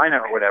East Carolina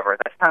or whatever,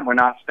 that's time we're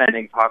not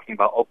spending talking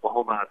about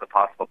Oklahoma as a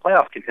possible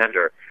playoff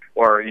contender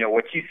or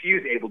what TCU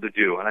is able to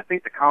do. And I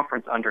think the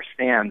conference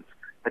understands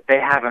that they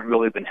haven't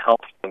really been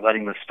helped by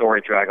letting the story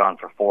drag on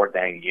for 4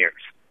 dang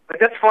years. But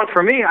that's fun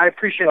for me. I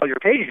appreciate all your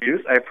page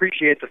views. I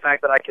appreciate the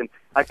fact that I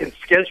can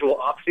schedule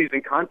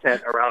off-season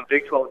content around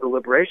Big 12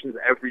 deliberations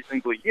every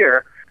single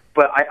year.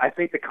 But I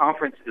think the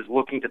conference is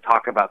looking to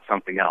talk about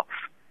something else.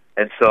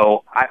 And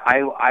so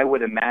I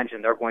would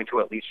imagine they're going to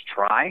at least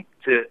try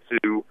to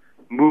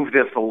move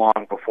this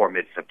along before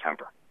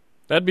mid-September.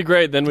 That'd be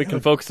great. Then we can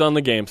focus on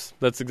the games.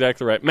 That's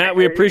exactly right. Matt,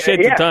 we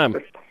appreciate the time.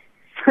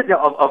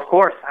 Of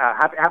course.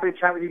 Happy to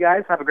chat with you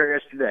guys. Have a great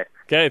rest of your day.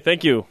 Okay,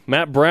 thank you.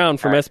 Matt Brown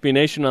from SB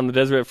Nation on the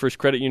Deseret First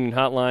Credit Union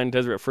Hotline.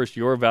 Deseret First,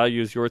 your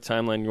values, your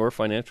timeline, your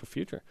financial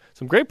future.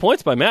 Some great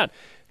points by Matt.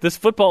 This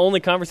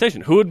football-only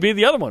conversation. Who would be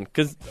the other one?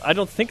 Because I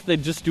don't think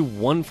they'd just do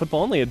one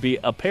football-only. It'd be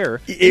a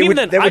pair.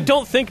 I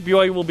don't think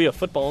BYU will be a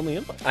football-only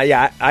invite.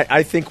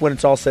 I think when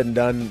it's all said and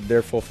done, they're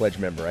a full-fledged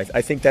member.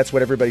 I think that's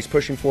what everybody's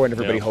pushing for and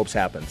everybody hopes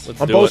happens.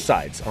 On both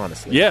sides,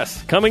 honestly.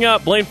 Yes. Coming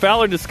up, Blaine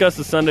Fowler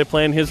discusses Sunday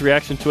plan, his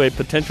reaction to a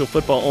potential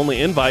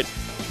football-only invite.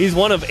 He's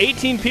one of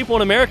 18 people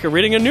in America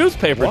reading a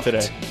newspaper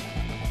today.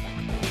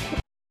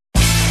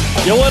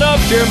 Yo, what up?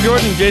 Jarom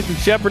Jordan and Jason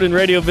Shepard in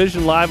Radio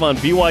Vision live on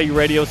BYU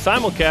Radio,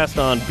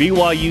 simulcast on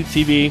BYU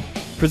TV,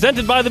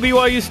 presented by the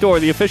BYU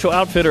Store, the official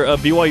outfitter of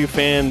BYU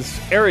fans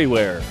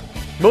everywhere.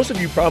 Most of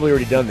you probably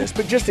already done this,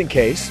 but just in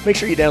case, make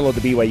sure you download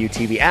the BYU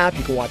TV app.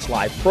 You can watch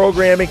live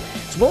programming,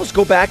 as well as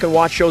go back and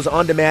watch shows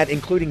on demand,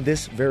 including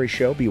this very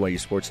show,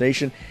 BYU Sports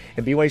Nation,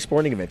 and BYU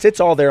Sporting Events.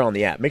 It's all there on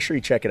the app. Make sure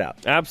you check it out.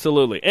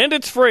 Absolutely. And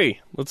it's free.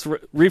 Let's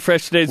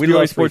refresh today's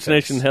BYU Sports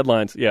Nation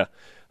headlines. Yeah.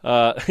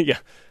 Yeah.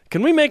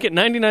 Can we make it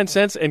 99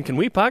 cents, and can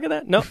we pocket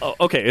that? No? Oh,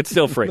 okay, it's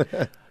still free.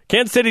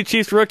 Kansas City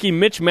Chiefs rookie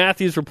Mitch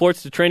Matthews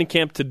reports to training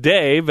camp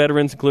today.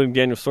 Veterans, including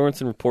Daniel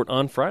Sorensen, report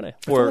on Friday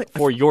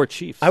for your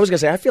Chiefs. I was going to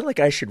say, I feel like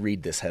I should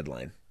read this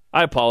headline.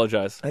 I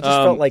apologize. I just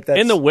felt like that's...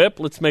 In the whip,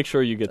 let's make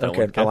sure you get that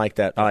one. Okay, I like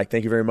that.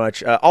 Thank you very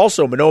much.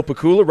 Also, Manoa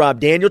Pakula, Rob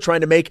Daniel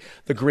trying to make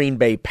the Green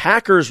Bay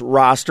Packers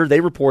roster.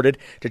 They reported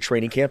to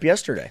training camp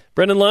yesterday.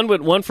 Brendan Lund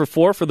went 1 for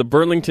 4 for the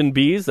Burlington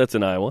Bees, that's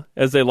in Iowa,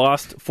 as they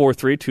lost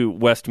 4-3 to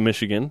West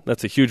Michigan.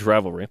 That's a huge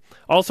rivalry.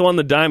 Also on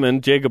the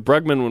diamond, Jacob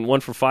Brugman went 1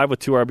 for 5 with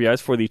 2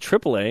 RBIs for the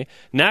AAA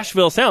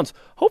Nashville Sounds.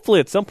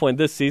 Hopefully at some point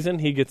this season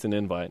he gets an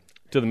invite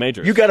to the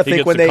majors. You got to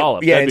think when they,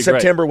 in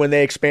September great. When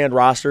they expand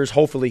rosters,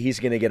 hopefully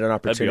he's going to get an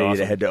opportunity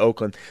to head to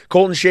Oakland.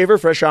 Colton Shaver,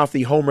 fresh off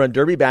the Home Run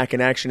Derby, back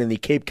in action in the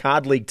Cape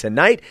Cod League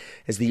tonight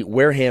as the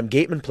Wareham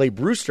Gatemen play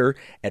Brewster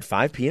at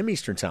 5 p.m.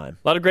 Eastern Time.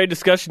 A lot of great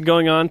discussion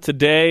going on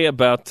today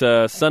about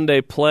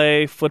Sunday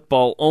play,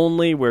 football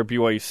only, where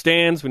BYU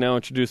stands. We now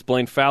introduce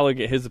Blaine Fowler,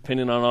 get his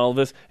opinion on all of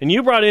this. And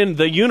you brought in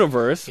The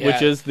Universe,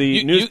 which is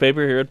the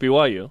newspaper here at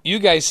BYU. You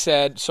guys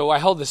said, so I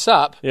held this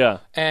up,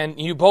 and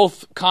you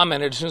both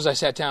commented as soon as I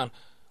sat down,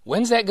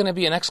 when's that going to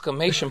be an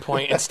exclamation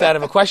point instead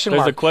of a question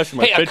mark? There's a question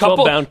mark. Hey,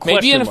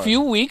 maybe in a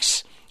few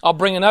weeks, I'll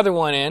bring another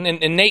one in.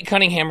 And Nate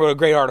Cunningham wrote a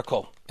great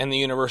article in The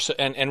Universe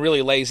and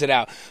really lays it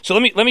out. So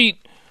let me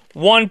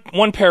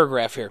one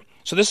paragraph here.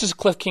 So this is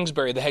Cliff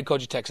Kingsbury, the head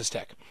coach of Texas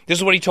Tech. This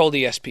is what he told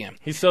ESPN.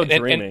 He's so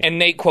dreamy. And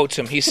Nate quotes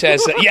him. He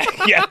says, he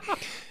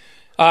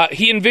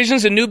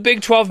envisions a new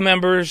Big 12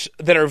 members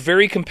that are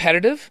very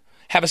competitive,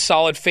 have a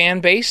solid fan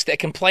base that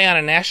can play on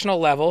a national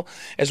level,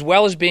 as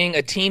well as being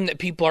a team that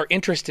people are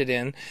interested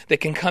in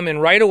that can come in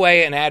right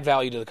away and add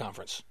value to the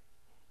conference.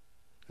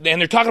 And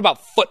they're talking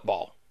about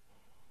football.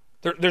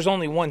 There's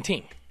only one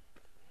team.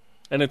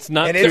 And it's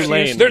not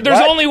Tulane. There's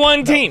only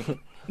one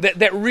team.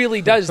 that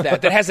really does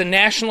that has a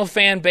national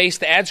fan base,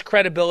 that adds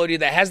credibility,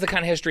 that has the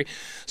kind of history.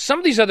 Some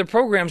of these other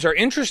programs are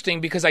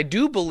interesting because I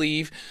do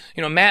believe,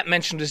 Matt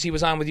mentioned as he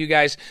was on with you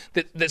guys,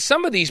 that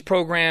some of these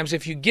programs,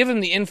 if you give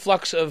them the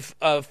influx of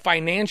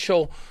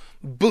financial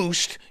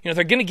boost, if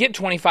they're going to get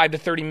 $25 to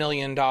 $30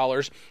 million,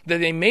 that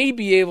they may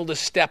be able to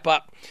step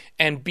up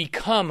and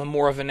become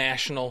more of a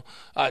national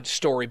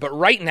story. But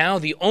right now,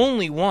 the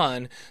only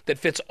one that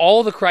fits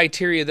all the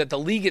criteria that the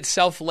league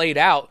itself laid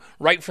out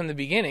right from the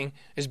beginning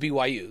is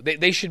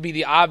BYU. They should be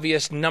the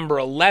obvious number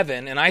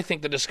 11, and I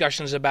think the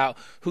discussions about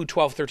who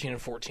 12, 13,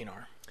 and 14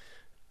 are.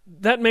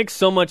 That makes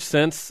so much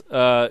sense,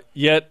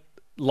 yet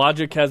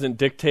logic hasn't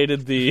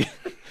dictated the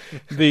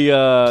Please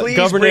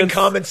governance. Bring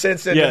common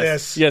sense into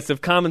this. Yes,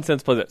 if common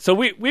sense plays it. So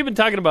we've been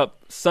talking about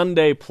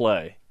Sunday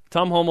play.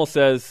 Tom Hommel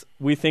says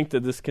we think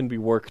that this can be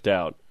worked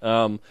out.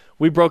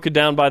 We broke it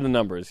down by the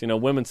numbers.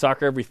 Women's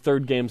soccer, every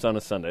third game's on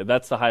a Sunday.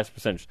 That's the highest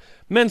percentage.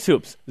 Men's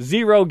hoops,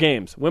 0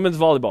 games. Women's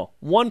volleyball,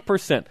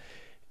 1%.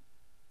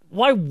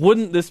 Why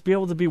wouldn't this be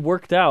able to be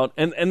worked out?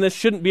 And this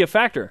shouldn't be a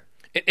factor.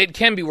 It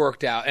can be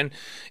worked out,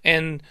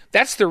 and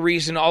that's the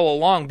reason all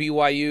along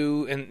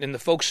BYU and the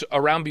folks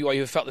around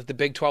BYU have felt that the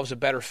Big 12 is a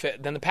better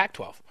fit than the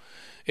Pac-12,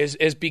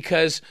 is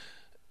because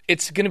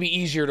it's going to be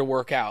easier to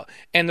work out.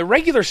 And the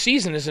regular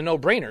season is a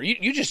no-brainer.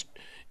 You just,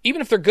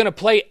 even if they're going to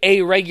play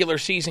a regular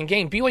season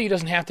game, BYU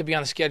doesn't have to be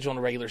on the schedule in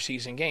a regular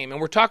season game.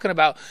 And we're talking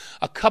about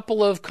a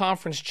couple of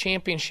conference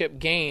championship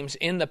games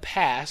in the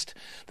past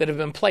that have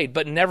been played,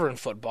 but never in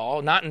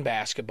football, not in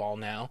basketball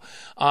now.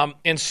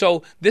 And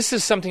so this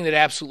is something that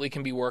absolutely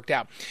can be worked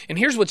out. And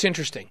here's what's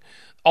interesting.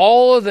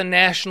 All of the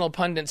national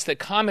pundits that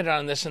commented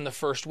on this in the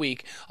first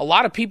week, a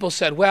lot of people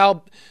said,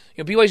 well,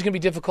 BYU is going to be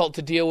difficult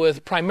to deal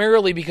with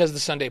primarily because of the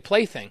Sunday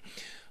play thing.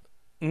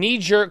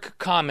 Knee-jerk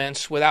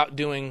comments without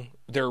doing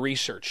their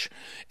research.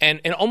 And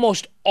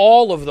almost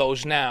all of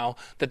those now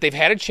that they've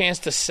had a chance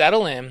to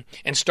settle in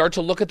and start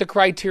to look at the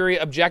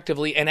criteria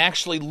objectively and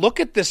actually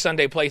look at this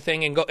Sunday play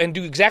thing and go and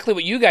do exactly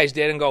what you guys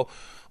did and go,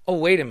 oh,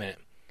 wait a minute.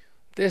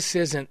 This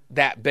isn't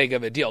that big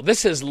of a deal.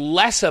 This is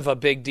less of a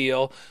big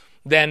deal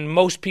than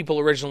most people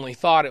originally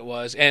thought it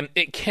was, and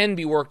it can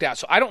be worked out.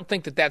 So I don't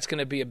think that that's going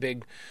to be a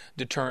big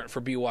deterrent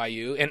for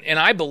BYU. And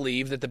I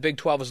believe that the Big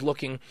 12 is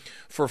looking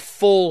for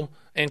full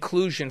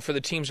inclusion for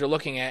the teams they're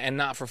looking at and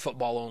not for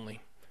football only.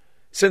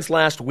 Since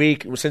last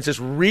week, since this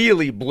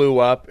really blew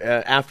up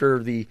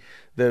after the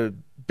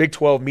Big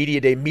 12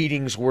 Media Day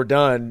meetings were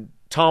done,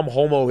 Tom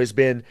Hommel has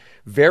been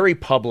very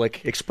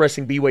public,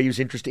 expressing BYU's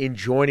interest in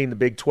joining the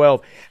Big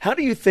 12. How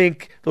do you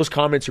think those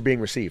comments are being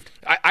received?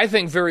 I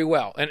think very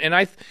well.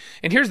 And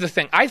here's the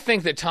thing. I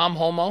think that Tom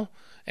Hommel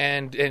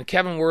and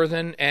Kevin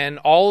Worthen and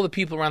all the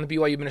people around the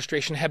BYU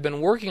administration have been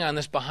working on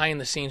this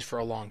behind the scenes for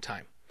a long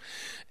time.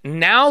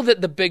 Now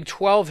that the Big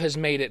 12 has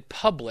made it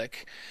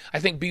public, I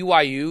think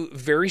BYU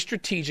very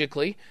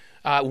strategically,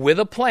 with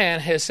a plan,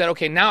 has said,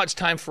 okay, now it's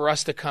time for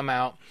us to come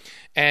out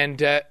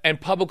and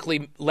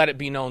publicly let it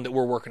be known that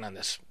we're working on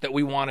this, that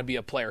we want to be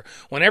a player.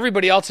 When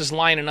everybody else is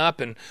lining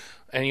up and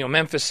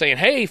Memphis saying,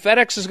 hey,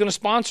 FedEx is going to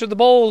sponsor the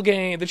bowl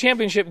game, the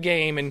championship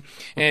game, and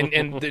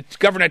the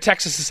governor of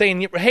Texas is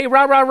saying, hey,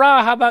 rah, rah,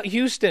 rah, how about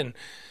Houston?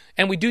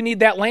 And we do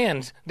need that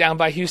land down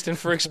by Houston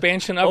for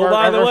expansion of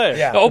by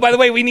the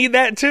way, we need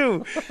that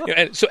too.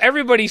 So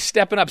everybody's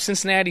stepping up.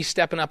 Cincinnati's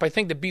stepping up. I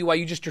think the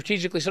BYU just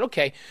strategically said,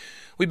 okay,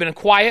 we've been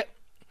quiet.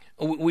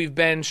 We've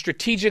been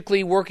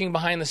strategically working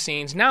behind the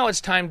scenes. Now it's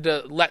time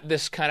to let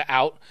this kind of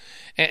out.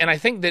 And I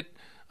think that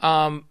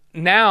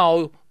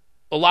now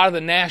a lot of the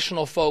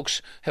national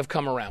folks have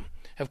come around.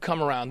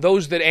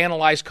 Those that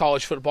analyze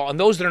college football and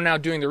those that are now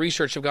doing the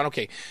research have gone,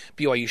 okay,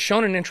 BYU's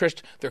shown an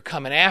interest. They're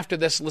coming after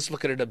this. Let's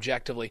look at it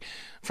objectively.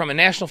 From a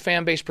national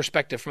fan base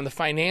perspective, from the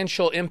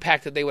financial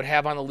impact that they would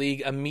have on the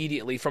league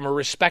immediately, from a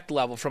respect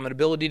level, from an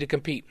ability to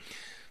compete.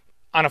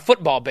 On a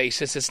football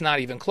basis, it's not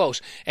even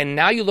close. And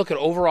now you look at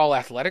overall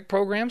athletic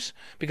programs,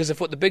 because if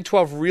what the Big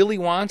 12 really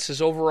wants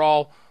is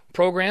overall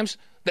programs,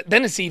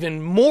 then it's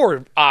even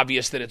more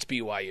obvious that it's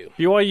BYU.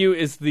 BYU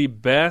is the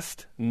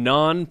best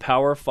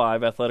non-Power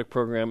 5 athletic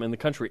program in the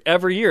country.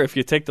 Every year, if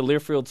you take the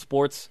Learfield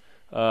Sports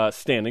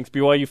standings,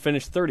 BYU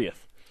finished 30th.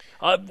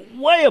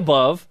 Way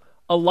above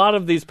a lot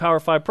of these Power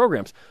 5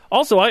 programs.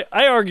 Also, I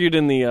argued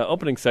in the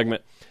opening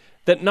segment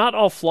that not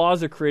all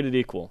flaws are created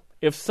equal.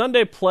 If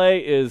Sunday play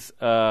is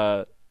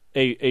a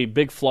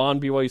big flaw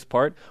on BYU's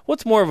part,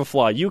 what's more of a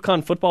flaw?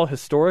 UConn football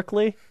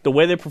historically, the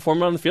way they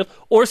perform on the field,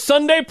 or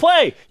Sunday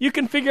play? You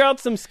can figure out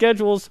some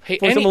schedules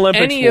for some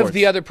Olympic any sports. Of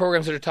the other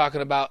programs that are talking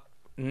about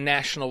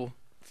national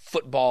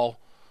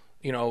football,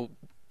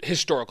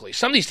 historically.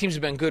 Some of these teams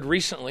have been good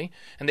recently,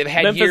 and they've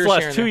had Memphis years last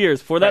here and 2 there. years.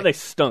 Before that, they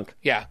stunk.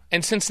 Yeah,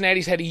 and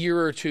Cincinnati's had a year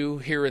or two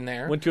here and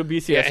there. Went to a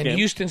BCS and game.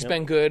 Houston's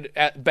been good,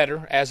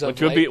 better as of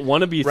late.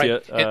 Won a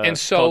BCS. Right. And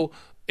so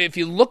if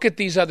you look at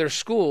these other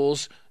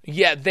schools,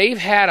 they've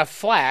had a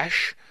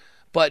flash,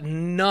 but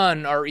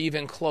none are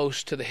even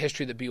close to the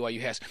history that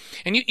BYU has.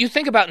 And you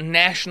think about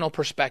national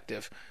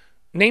perspective.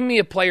 Name me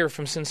a player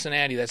from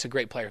Cincinnati that's a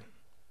great player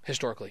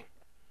historically.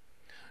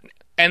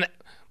 And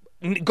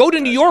Go to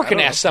New York and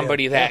ask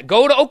somebody that.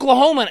 Go to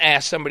Oklahoma and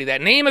ask somebody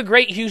that. Name a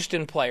great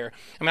Houston player.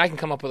 I mean, I can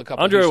come up with a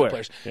couple of Houston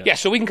players. Yeah,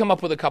 so we can come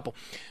up with a couple.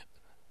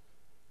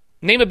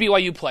 Name a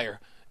BYU player.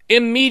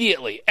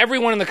 Immediately,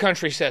 everyone in the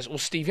country says, well,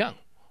 Steve Young,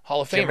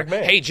 Hall of Famer.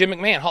 Hey, Jim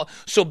McMahon.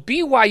 So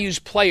BYU's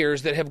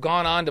players that have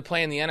gone on to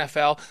play in the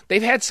NFL,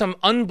 they've had some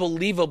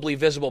unbelievably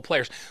visible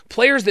players.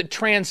 Players that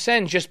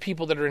transcend just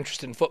people that are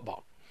interested in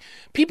football.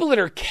 People that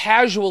are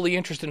casually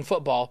interested in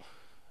football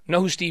know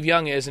who Steve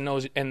Young is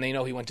and they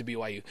know he went to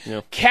BYU.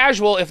 Yeah.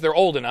 Casual, if they're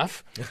old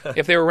enough,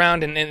 if they were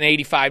around in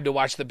 85 to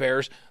watch the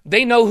Bears,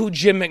 they know who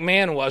Jim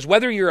McMahon was.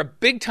 Whether you're a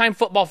big-time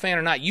football fan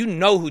or not, you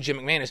know who Jim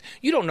McMahon is.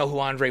 You don't know who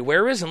Andre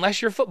Ware is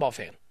unless you're a football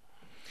fan.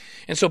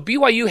 And so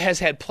BYU has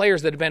had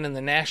players that have been in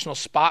the national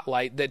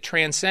spotlight that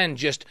transcend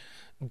just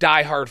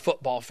diehard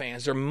football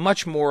fans. They're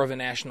much more of a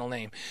national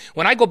name.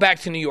 When I go back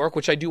to New York,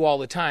 which I do all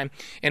the time,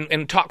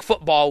 and talk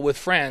football with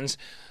friends,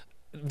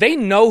 they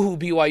know who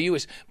BYU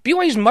is.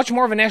 BYU is much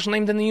more of a national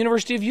name than the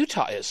University of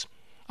Utah is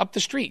up the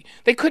street.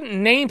 They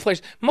couldn't name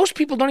players. Most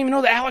people don't even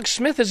know that Alex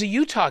Smith is a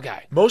Utah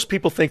guy. Most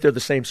people think they're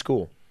the same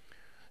school.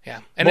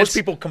 Yeah, and most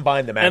people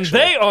combine them, actually.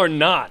 And they are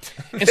not.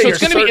 And so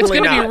it's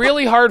going to be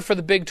really hard for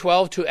the Big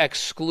 12 to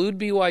exclude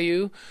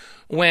BYU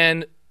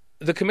when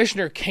the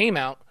commissioner came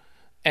out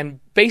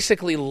and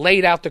basically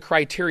laid out the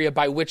criteria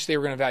by which they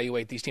were going to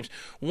evaluate these teams.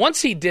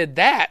 Once he did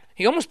that,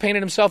 he almost painted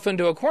himself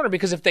into a corner,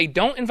 because if they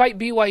don't invite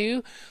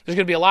BYU, there's going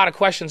to be a lot of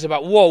questions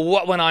about, whoa,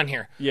 what went on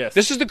here? Yes.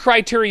 This is the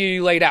criteria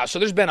you laid out. So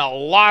there's been a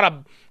lot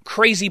of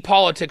crazy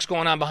politics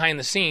going on behind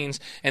the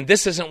scenes, and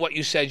this isn't what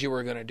you said you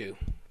were going to do.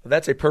 Well,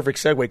 that's a perfect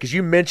segue, because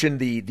you mentioned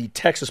the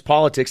Texas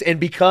politics, and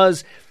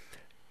because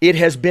it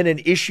has been an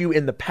issue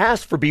in the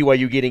past for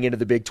BYU getting into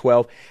the Big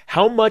 12,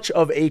 how much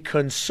of a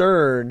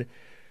concern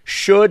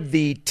should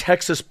the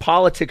Texas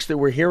politics that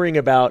we're hearing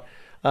about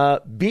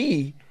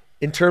be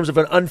in terms of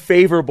an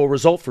unfavorable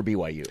result for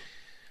BYU?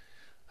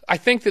 I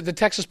think that the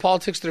Texas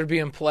politics that are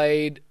being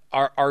played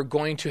are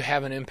going to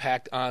have an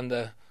impact on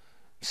the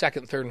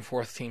second, third, and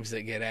fourth teams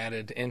that get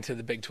added into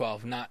the Big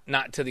 12, not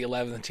to the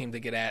 11th team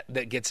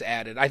that gets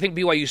added. I think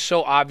BYU is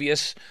so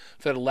obvious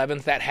for the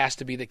 11th that has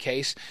to be the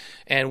case,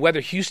 and whether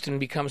Houston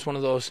becomes one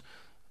of those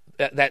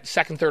that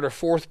second, third, or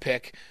fourth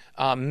pick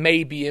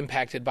may be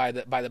impacted by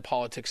the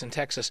politics in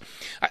Texas.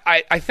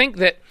 I think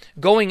that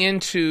going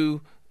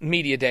into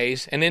media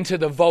days and into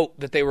the vote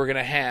that they were going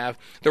to have,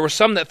 there were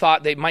some that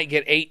thought they might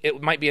get 8.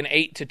 It might be an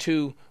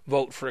 8-2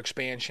 vote for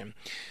expansion,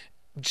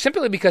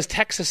 simply because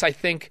Texas, I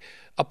think,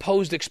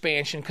 opposed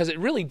expansion because it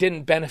really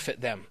didn't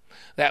benefit them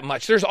that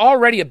much. There's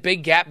already a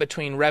big gap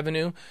between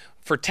revenue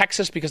for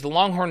Texas because the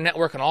Longhorn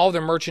Network and all of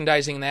their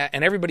merchandising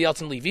and everybody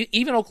else in the league,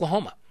 even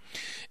Oklahoma.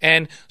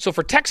 And so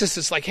for Texas,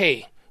 it's like,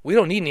 hey, we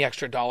don't need any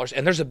extra dollars,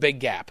 and there's a big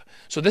gap.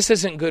 So this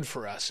isn't good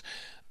for us.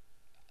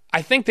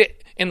 I think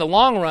that in the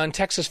long run,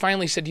 Texas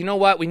finally said, you know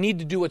what, we need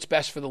to do what's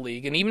best for the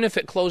league. And even if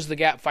it closed the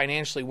gap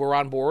financially, we're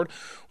on board.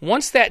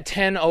 Once that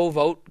 10-0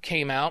 vote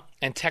came out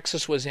and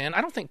Texas was in,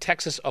 I don't think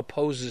Texas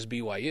opposes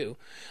BYU.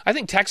 I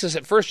think Texas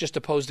at first just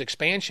opposed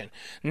expansion.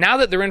 Now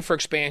that they're in for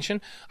expansion,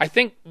 I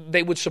think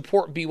they would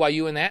support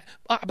BYU in that,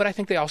 but I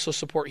think they also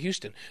support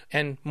Houston.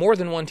 And more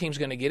than one team's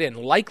going to get in.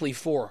 Likely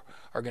 4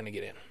 are going to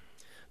get in.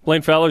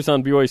 Blaine Fowler's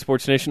on BYU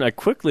Sports Nation. I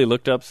quickly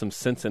looked up some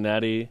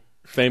Cincinnati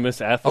famous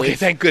athletes. Okay,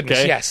 thank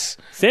goodness, yes.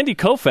 Sandy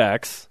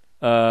Koufax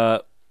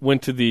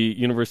went to the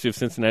University of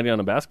Cincinnati on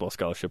a basketball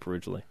scholarship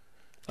originally.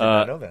 Did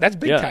not know that. That's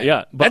big time.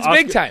 Yeah, that's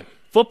big time.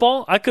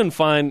 Football, I couldn't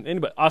find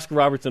anybody. Oscar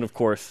Robertson, of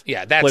course,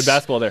 played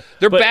basketball there.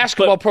 Their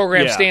basketball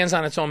program stands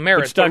on its own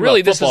merits, but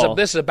really this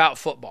is about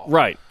football.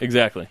 Right,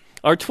 exactly.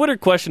 Our Twitter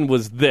question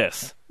was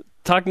this,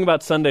 talking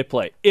about Sunday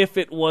play. If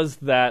it was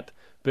that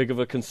big of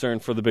a concern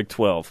for the Big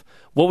 12,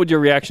 what would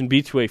your reaction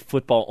be to a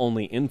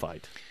football-only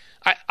invite?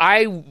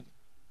 I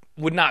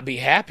would not be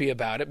happy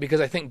about it because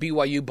I think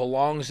BYU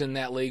belongs in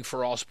that league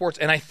for all sports,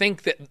 and I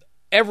think that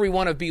every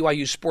one of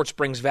BYU's sports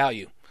brings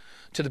value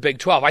to the Big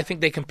 12. I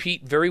think they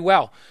compete very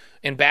well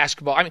in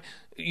basketball. I mean,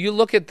 you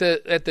look at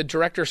the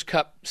Directors'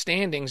 Cup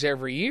standings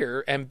every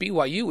year, and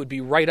BYU would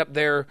be right up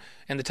there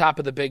in the top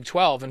of the Big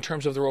 12 in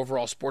terms of their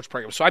overall sports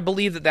program. So I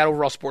believe that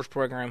overall sports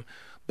program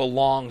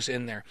belongs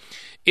in there.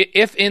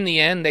 If in the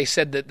end they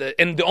said that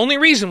and the only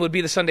reason would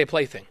be the Sunday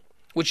play thing,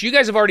 which you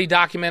guys have already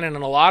documented,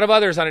 and a lot of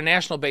others on a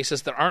national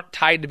basis that aren't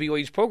tied to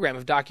BYU's program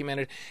have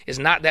documented, is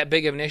not that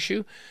big of an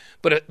issue.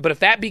 But if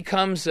that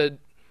becomes the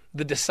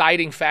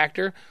deciding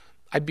factor,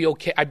 I'd be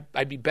okay.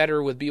 I'd be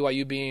better with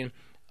BYU being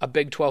a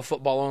Big 12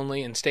 football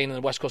only and staying in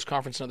the West Coast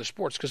Conference and other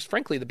sports, because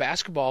frankly, the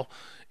basketball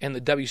and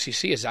the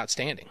WCC is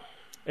outstanding.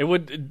 It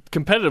would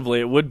competitively,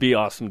 it would be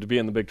awesome to be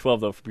in the Big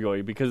 12 though for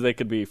BYU, because they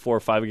could be 4 or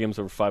 5 games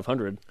over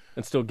 500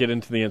 and still get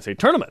into the NCAA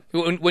tournament.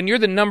 When you're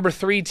the number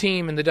 3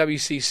 team in the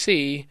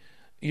WCC,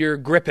 you're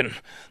gripping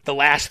the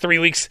last 3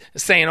 weeks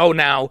saying, oh,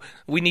 now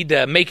we need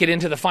to make it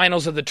into the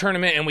finals of the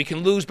tournament and we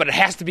can lose, but it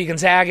has to be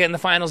Gonzaga in the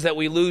finals that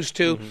we lose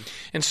to. Mm-hmm.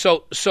 And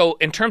so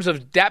in terms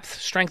of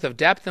depth, strength of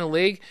depth in the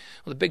league,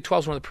 well, the Big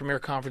 12 is one of the premier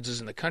conferences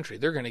in the country.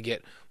 They're going to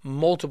get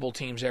multiple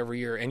teams every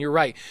year. And you're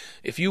right.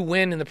 If you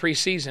win in the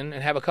preseason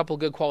and have a couple of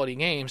good quality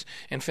games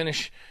and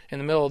finish in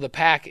the middle of the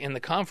pack in the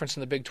conference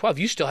in the Big 12,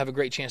 you still have a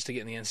great chance to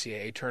get in the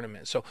NCAA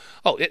tournament. So,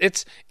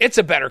 it's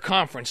a better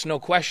conference, no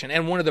question,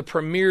 and one of the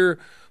premier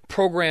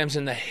programs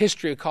in the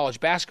history of college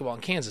basketball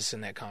in Kansas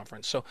in that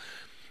conference. So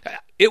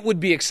it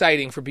would be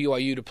exciting for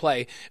BYU to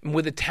play.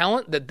 With the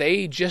talent that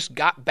they just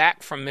got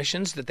back from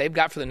missions that they've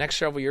got for the next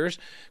several years,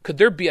 could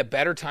there be a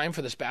better time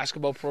for this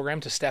basketball program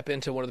to step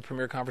into one of the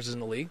premier conferences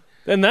in the league?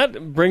 And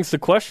that brings the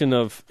question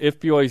of, if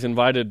BYU is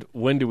invited,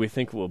 when do we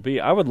think it will be?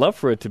 I would love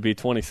for it to be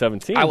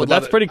 2017. I would but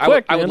that's pretty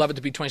quick. I would love it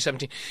to be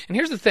 2017. And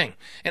here's the thing,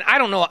 and I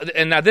don't know,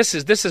 and now this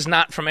is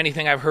not from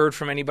anything I've heard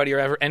from anybody or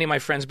ever any of my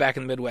friends back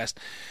in the Midwest,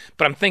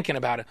 but I'm thinking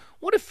about it.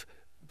 What if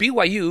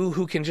BYU,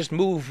 who can just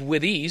move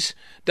with ease,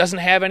 doesn't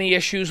have any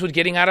issues with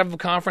getting out of a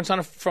conference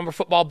from a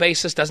football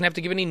basis, doesn't have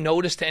to give any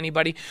notice to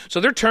anybody,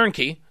 so they're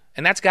turnkey,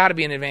 and that's got to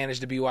be an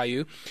advantage to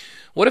BYU.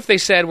 What if they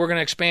said we're going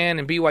to expand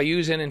and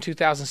BYU's in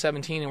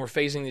 2017 and we're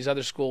phasing these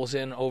other schools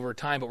in over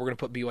time, but we're going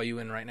to put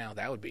BYU in right now?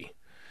 That would be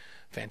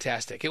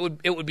fantastic. It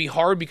would be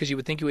hard because you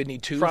would think you would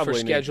need two Probably for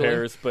scheduling. Need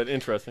pairs, but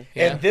interesting.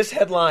 Yeah. And this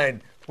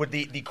headline would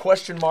the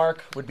question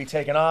mark would be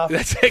taken off.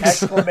 That's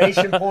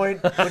exclamation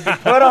point would be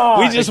put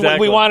on.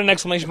 We want an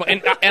exclamation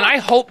point. And I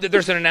hope that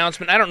there's an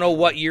announcement. I don't know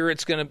what year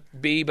it's going to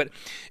be, but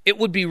it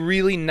would be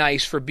really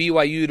nice for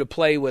BYU to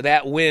play with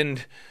that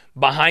wind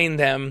behind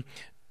them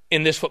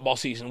in this football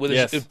season. With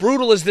as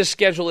brutal as this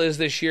schedule is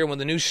this year, with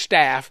the new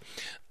staff,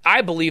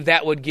 I believe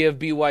that would give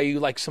BYU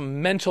like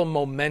some mental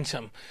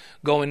momentum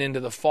going into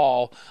the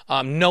fall,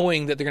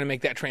 knowing that they're going to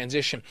make that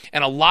transition.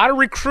 And a lot of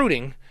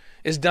recruiting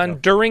is done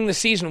during the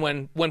season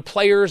when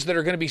players that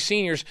are going to be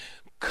seniors,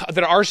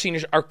 that are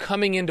seniors, are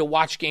coming in to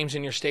watch games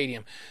in your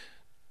stadium.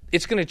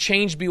 It's going to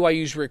change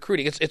BYU's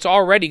recruiting. It's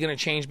already going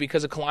to change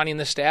because of Kalani and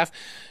the staff.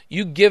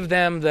 You give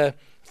them the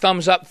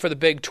thumbs up for the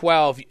Big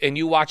 12, and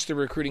you watch the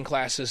recruiting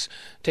classes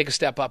take a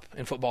step up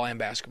in football and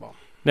basketball.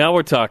 Now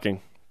we're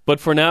talking. But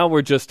for now,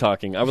 we're just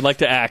talking. I would like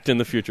to act in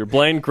the future.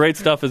 Blaine, great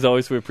stuff as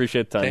always. We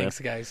appreciate the time. Thanks,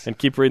 guys. And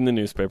keep reading the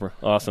newspaper.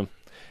 Awesome.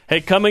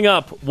 Hey, coming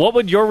up, what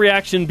would your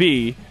reaction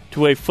be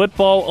to a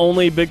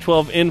football-only Big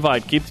 12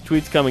 invite? Keep the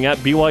tweets coming at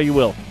BYU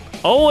Will.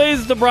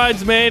 Always the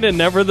bridesmaid and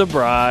never the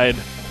bride.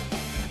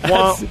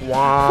 Wah,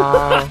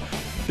 wah.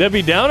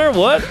 Debbie Downer,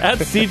 what? At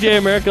CJ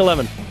America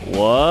 11.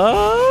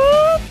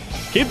 What?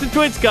 Keep the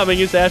tweets coming.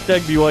 Use the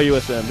hashtag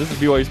BYUSN. This is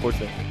BYU Sports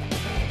Nation.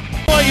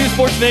 BYU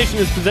Sports Nation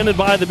is presented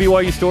by the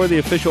BYU Store, the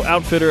official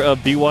outfitter of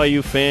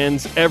BYU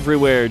fans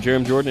everywhere.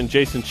 Jarom Jordan and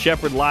Jason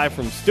Shepard live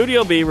from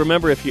Studio B.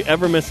 Remember, if you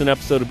ever miss an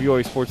episode of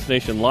BYU Sports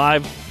Nation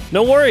live,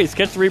 no worries.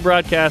 Catch the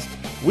rebroadcast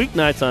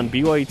weeknights on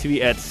BYU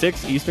TV at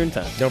 6 Eastern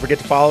Time. Don't forget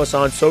to follow us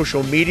on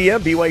social media.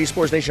 BYU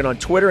Sports Nation on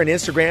Twitter and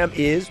Instagram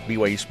is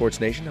BYU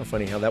Sports Nation. How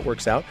funny how that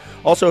works out.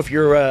 Also, if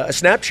you're a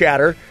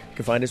Snapchatter, you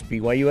can find us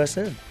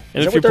BYUSN.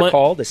 Is that what they're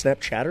called? The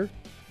Snapchatter?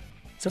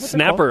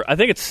 Snapper. I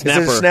think it's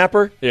Snapper. Is it a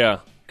Snapper? Yeah.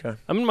 Okay.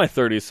 I'm in my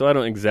 30s, so I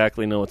don't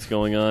exactly know what's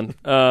going on.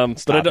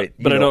 But I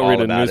don't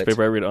read a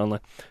newspaper. I read it online.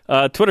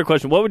 Twitter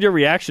question. What would your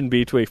reaction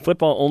be to a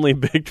football-only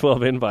Big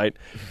 12 invite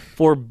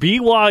for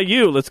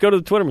BYU? Let's go to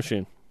the Twitter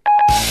machine.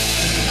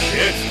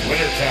 It's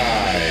Twitter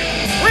time.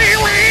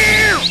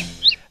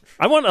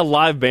 I want a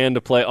live band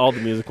to play all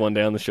the music one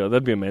day on the show.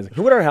 That'd be amazing.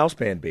 Who would our house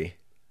band be?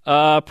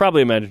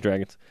 Probably Imagine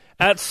Dragons.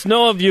 At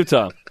Snow of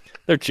Utah.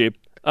 They're cheap.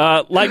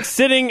 Like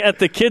sitting at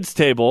the kids'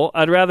 table,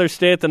 I'd rather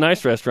stay at the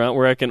nice restaurant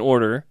where I can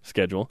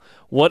schedule,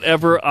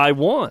 whatever I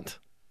want.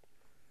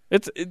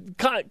 It's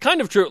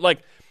kind of true.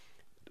 Like,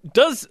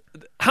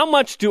 how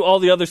much do all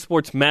the other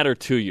sports matter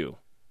to you?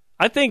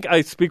 I think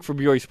I speak for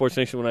BYU Sports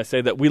Nation when I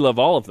say that we love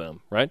all of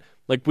them, right?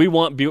 Like, we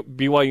want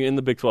BYU in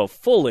the Big 12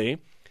 fully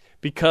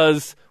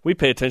because we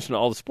pay attention to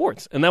all the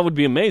sports, and that would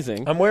be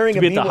amazing. I'm wearing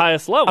to be at the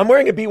highest level. I'm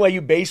wearing a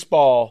BYU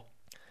baseball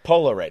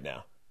polo right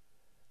now.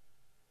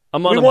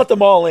 We want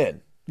them all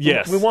in.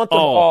 Yes. We want them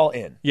all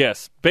in.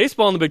 Yes.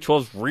 Baseball in the Big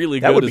 12 is really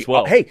good as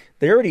well. Hey,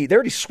 they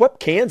already swept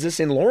Kansas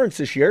in Lawrence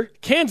this year.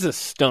 Kansas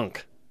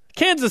stunk.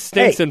 Kansas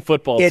stinks in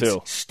football,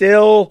 too. It's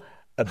still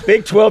a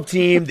Big 12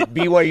 team that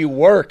BYU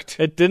worked.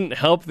 It didn't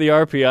help the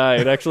RPI.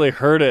 It actually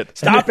hurt it.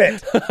 Stop it.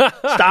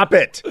 Stop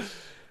it.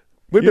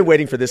 We've been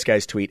waiting for this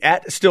guy's tweet.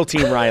 At Still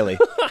Team Riley.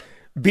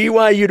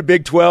 BYU to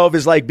Big 12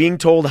 is like being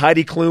told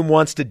Heidi Klum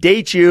wants to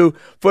date you.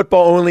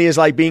 Football only is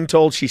like being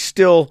told she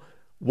still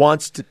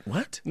wants to...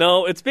 What?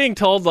 No, it's being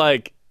told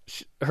like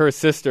her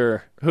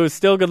sister, who is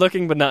still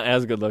good-looking but not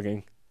as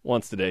good-looking,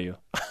 wants to date you.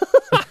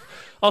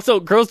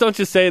 Also, girls don't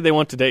just say they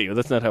want to date you.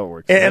 That's not how it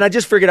works. And I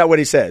just figured out what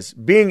he says.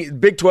 Being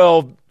Big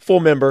 12 full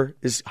member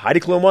is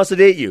Heidi Klum wants to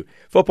date you.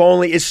 Football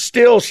only is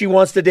still she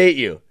wants to date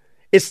you.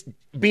 It's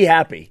be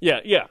happy. Yeah.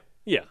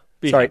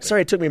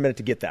 Sorry, it took me a minute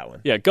to get that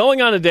one. Yeah,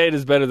 going on a date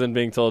is better than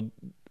being told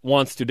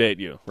wants to date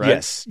you,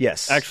 right?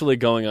 Yes. Actually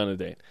going on a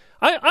date.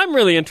 I'm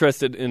really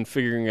interested in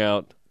figuring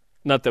out,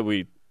 not that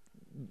we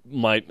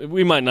might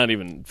not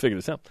even figure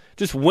this out,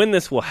 just when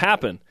this will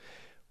happen.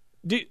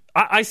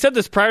 I said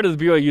this prior to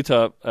the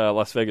BYU-Utah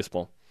Las Vegas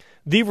Bowl.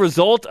 The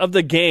result of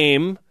the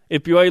game,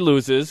 if BYU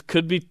loses,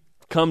 could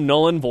become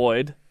null and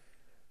void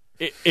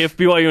if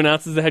BYU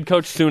announces the head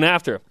coach soon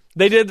after.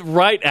 They did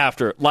right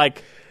after,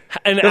 like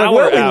an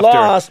hour after. We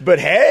lost, but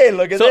hey,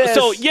 look at this.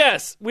 So,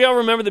 yes, we all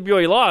remember that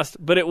BYU lost,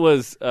 but it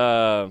was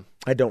I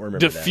don't remember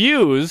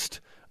diffused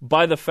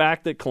by the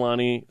fact that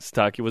Kalani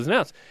Sitake was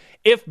announced.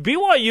 If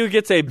BYU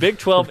gets a Big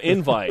 12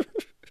 invite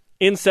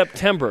in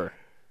September,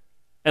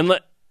 and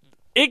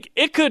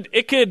it could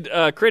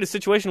create a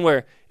situation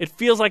where it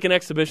feels like an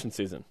exhibition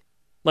season.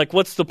 Like,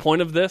 what's the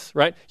point of this,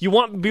 right? You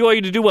want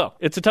BYU to do well.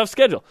 It's a tough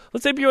schedule.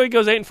 Let's say BYU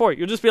goes 8-4.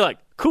 You'll just be like,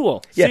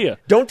 cool, see ya.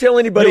 Don't tell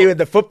anybody with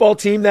the football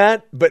team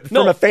that, but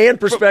from a fan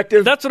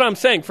perspective. That's what I'm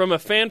saying, from a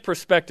fan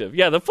perspective.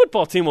 Yeah, the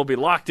football team will be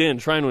locked in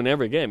trying to win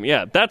every game.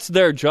 Yeah, that's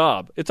their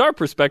job. It's our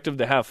perspective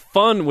to have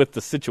fun with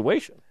the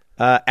situation.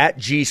 At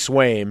G.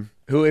 Swaim,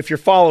 who, if you're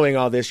following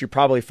all this, you're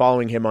probably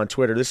following him on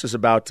Twitter. This is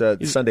about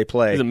Sunday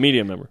play. He's a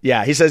media member.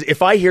 Yeah, he says,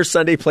 if I hear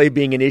Sunday play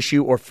being an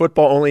issue or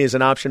football only is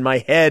an option, my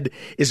head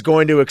is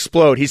going to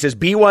explode. He says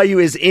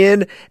BYU is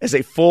in as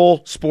a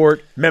full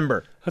sport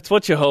member. That's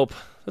what you hope.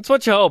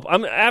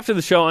 After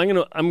the show,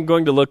 I'm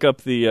going to look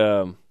up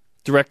the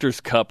Directors'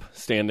 Cup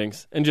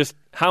standings and just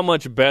how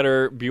much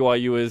better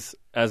BYU is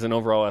as an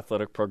overall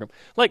athletic program.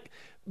 Like,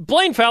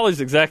 Blaine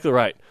Fowler's exactly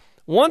right.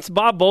 Once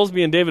Bob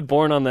Bowlesby and David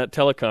Bourne on that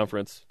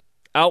teleconference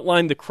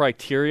outlined the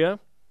criteria,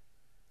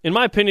 in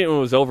my opinion, it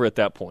was over at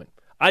that point.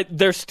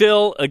 There's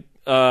still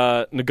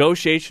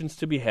negotiations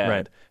to be had,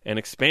 right, and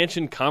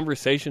expansion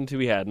conversation to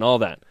be had and all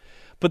that.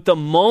 But the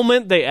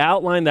moment they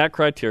outlined that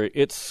criteria,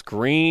 it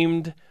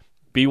screamed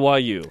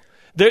BYU.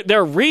 There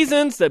are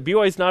reasons that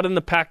BYU is not in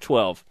the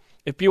Pac-12.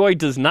 If BYU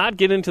does not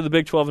get into the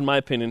Big 12, in my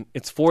opinion,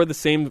 it's for the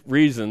same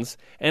reasons,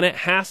 and it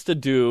has to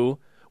do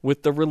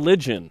with the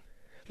religion.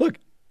 Look,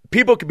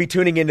 people could be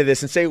tuning into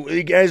this and say, well,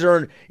 you guys are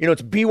on,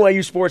 it's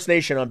BYU Sports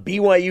Nation on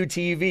BYU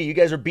TV. You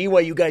guys are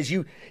BYU guys.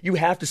 You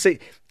have to say,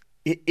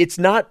 it's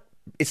not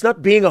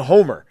being a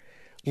homer.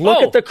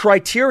 Look at the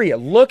criteria.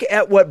 Look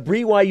at what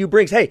BYU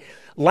brings. Hey,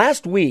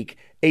 last week,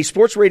 a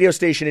sports radio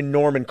station in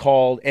Norman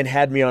called and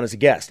had me on as a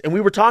guest, and we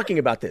were talking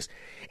about this.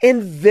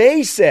 And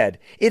they said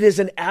it is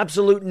an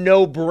absolute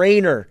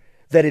no-brainer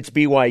that it's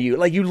BYU.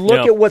 Like, you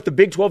look at what the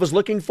Big 12 is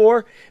looking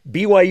for,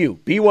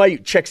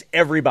 BYU checks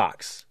every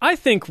box. I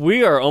think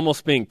we are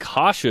almost being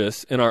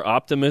cautious in our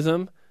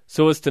optimism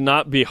so as to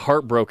not be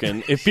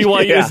heartbroken if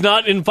BYU is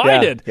not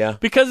invited. Yeah.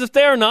 Because if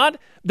they are not,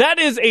 that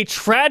is a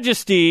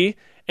tragedy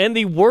and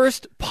the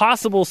worst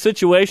possible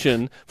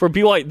situation for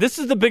BYU. This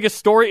is the biggest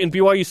story in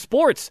BYU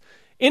sports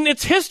in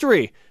its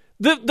history.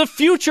 The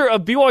future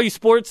of BYU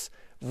sports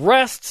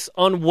rests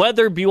on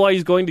whether BYU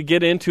is going to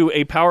get into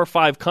a Power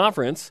 5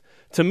 conference.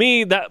 To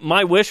me, that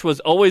my wish was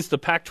always the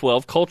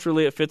Pac-12.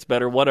 Culturally, it fits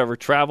better, whatever,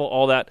 travel,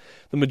 all that.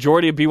 The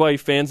majority of BYU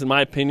fans, in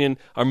my opinion,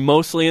 are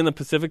mostly in the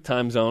Pacific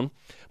time zone,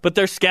 but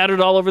they're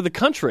scattered all over the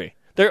country.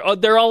 They're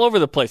all over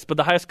the place, but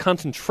the highest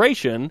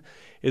concentration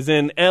is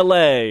in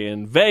L.A.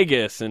 and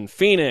Vegas and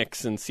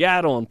Phoenix and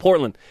Seattle and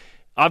Portland,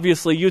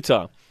 obviously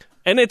Utah.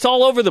 And it's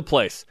all over the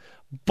place.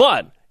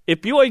 But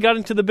if BYU got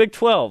into the Big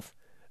 12,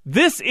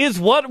 this is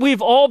what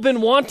we've all been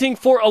wanting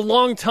for a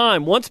long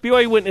time. Once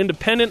BYU went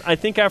independent, I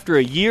think after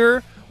a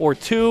year or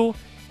two,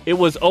 it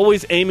was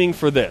always aiming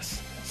for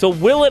this. So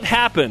will it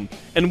happen?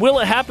 And will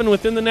it happen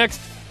within the next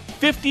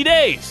 50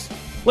 days?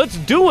 Let's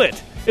do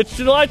it. It's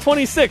July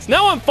 26th.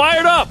 Now I'm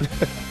fired up.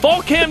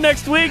 Fall camp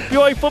next week,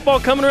 BYU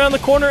football coming around the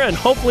corner, and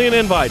hopefully an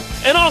invite.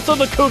 And also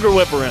the Cougar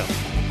Whip Around.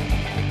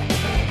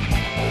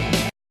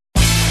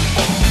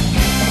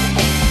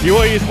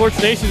 BYU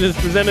Sports Nation is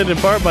presented in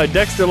part by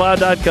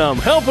DexterLaw.com.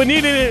 Help when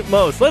needed it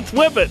most. Let's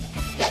whip it.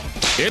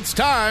 It's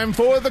time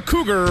for the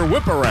Cougar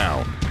Whip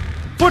Around.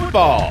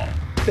 Football.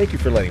 Thank you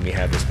for letting me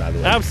have this, by the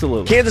way.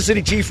 Absolutely. Kansas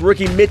City Chiefs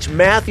rookie Mitch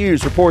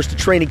Matthews reports to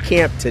training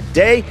camp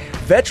today.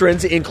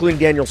 Veterans, including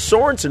Daniel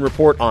Sorensen,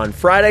 report on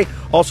Friday.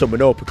 Also,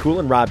 Manoa Pakula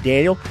and Rob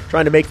Daniel,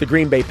 trying to make the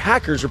Green Bay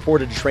Packers,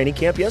 reported to training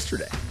camp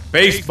yesterday.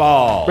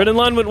 Baseball. Brendan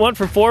Lund went 1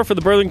 for 4 for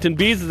the Burlington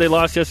Bees as they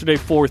lost yesterday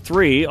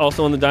 4-3.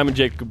 Also on the diamond,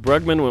 Jacob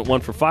Brugman went 1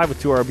 for 5 with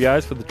 2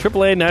 RBIs for the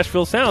AAA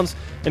Nashville Sounds.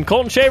 And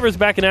Colton Shaver's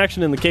back in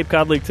action in the Cape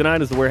Cod League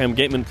tonight as the Wareham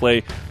Gatemen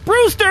play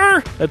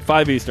Brewster at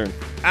 5 Eastern.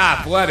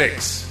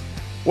 Athletics.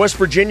 West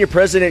Virginia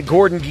President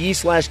Gordon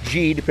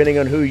Gee/G, depending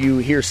on who you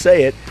hear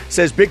say it,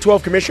 says Big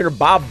 12 Commissioner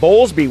Bob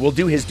Bowlesby will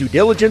do his due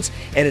diligence,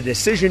 and a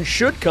decision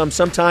should come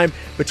sometime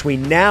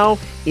between now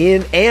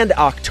and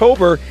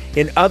October.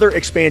 In other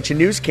expansion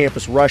news,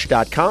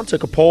 CampusRush.com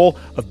took a poll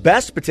of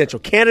best potential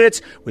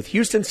candidates, with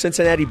Houston,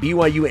 Cincinnati,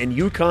 BYU, and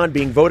UConn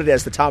being voted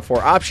as the top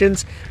 4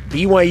 options.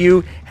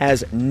 BYU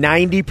has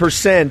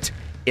 90%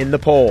 in the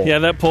poll. Yeah,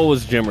 that poll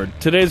was jimmered.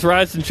 Today's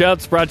Rise and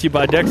Shouts brought to you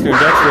by Dexter and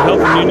Dexter.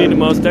 Help when you need it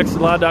most.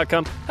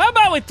 DexterLaw.com. How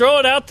about we throw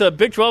it out to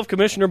Big 12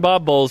 Commissioner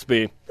Bob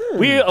Bowlesby?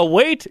 We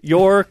await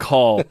your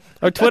call.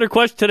 Our Twitter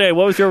question today,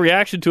 what was your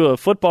reaction to a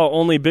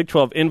football-only Big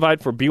 12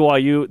 invite for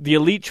BYU? The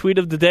elite tweet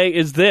of the day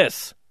is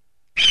this.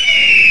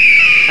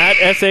 At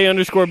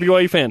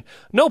SA_BYU fan.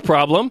 No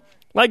problem.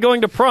 Like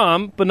going to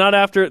prom, but not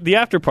after the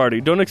after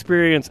party. Don't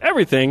experience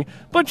everything,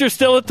 but you're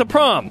still at the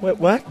prom. Wait,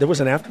 what? There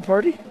was an after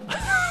party?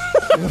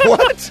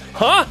 What?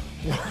 Huh?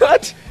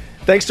 What?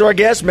 Thanks to our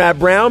guests, Matt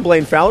Brown,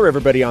 Blaine Fowler,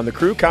 everybody on the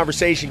crew.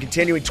 Conversation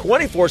continuing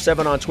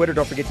 24/7 on Twitter.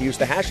 Don't forget to use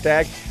the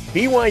hashtag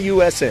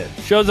BYUSN.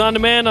 Shows on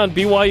demand on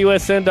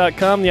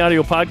BYUSN.com. The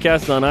audio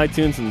podcast is on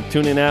iTunes and the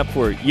TuneIn app.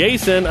 For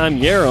Jason, I'm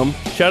Jarom.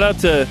 Shout out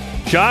to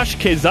Josh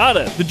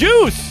Quezada, the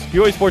Juice.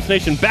 BYU Sports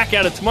Nation back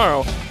at it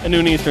tomorrow at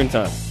noon Eastern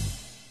Time.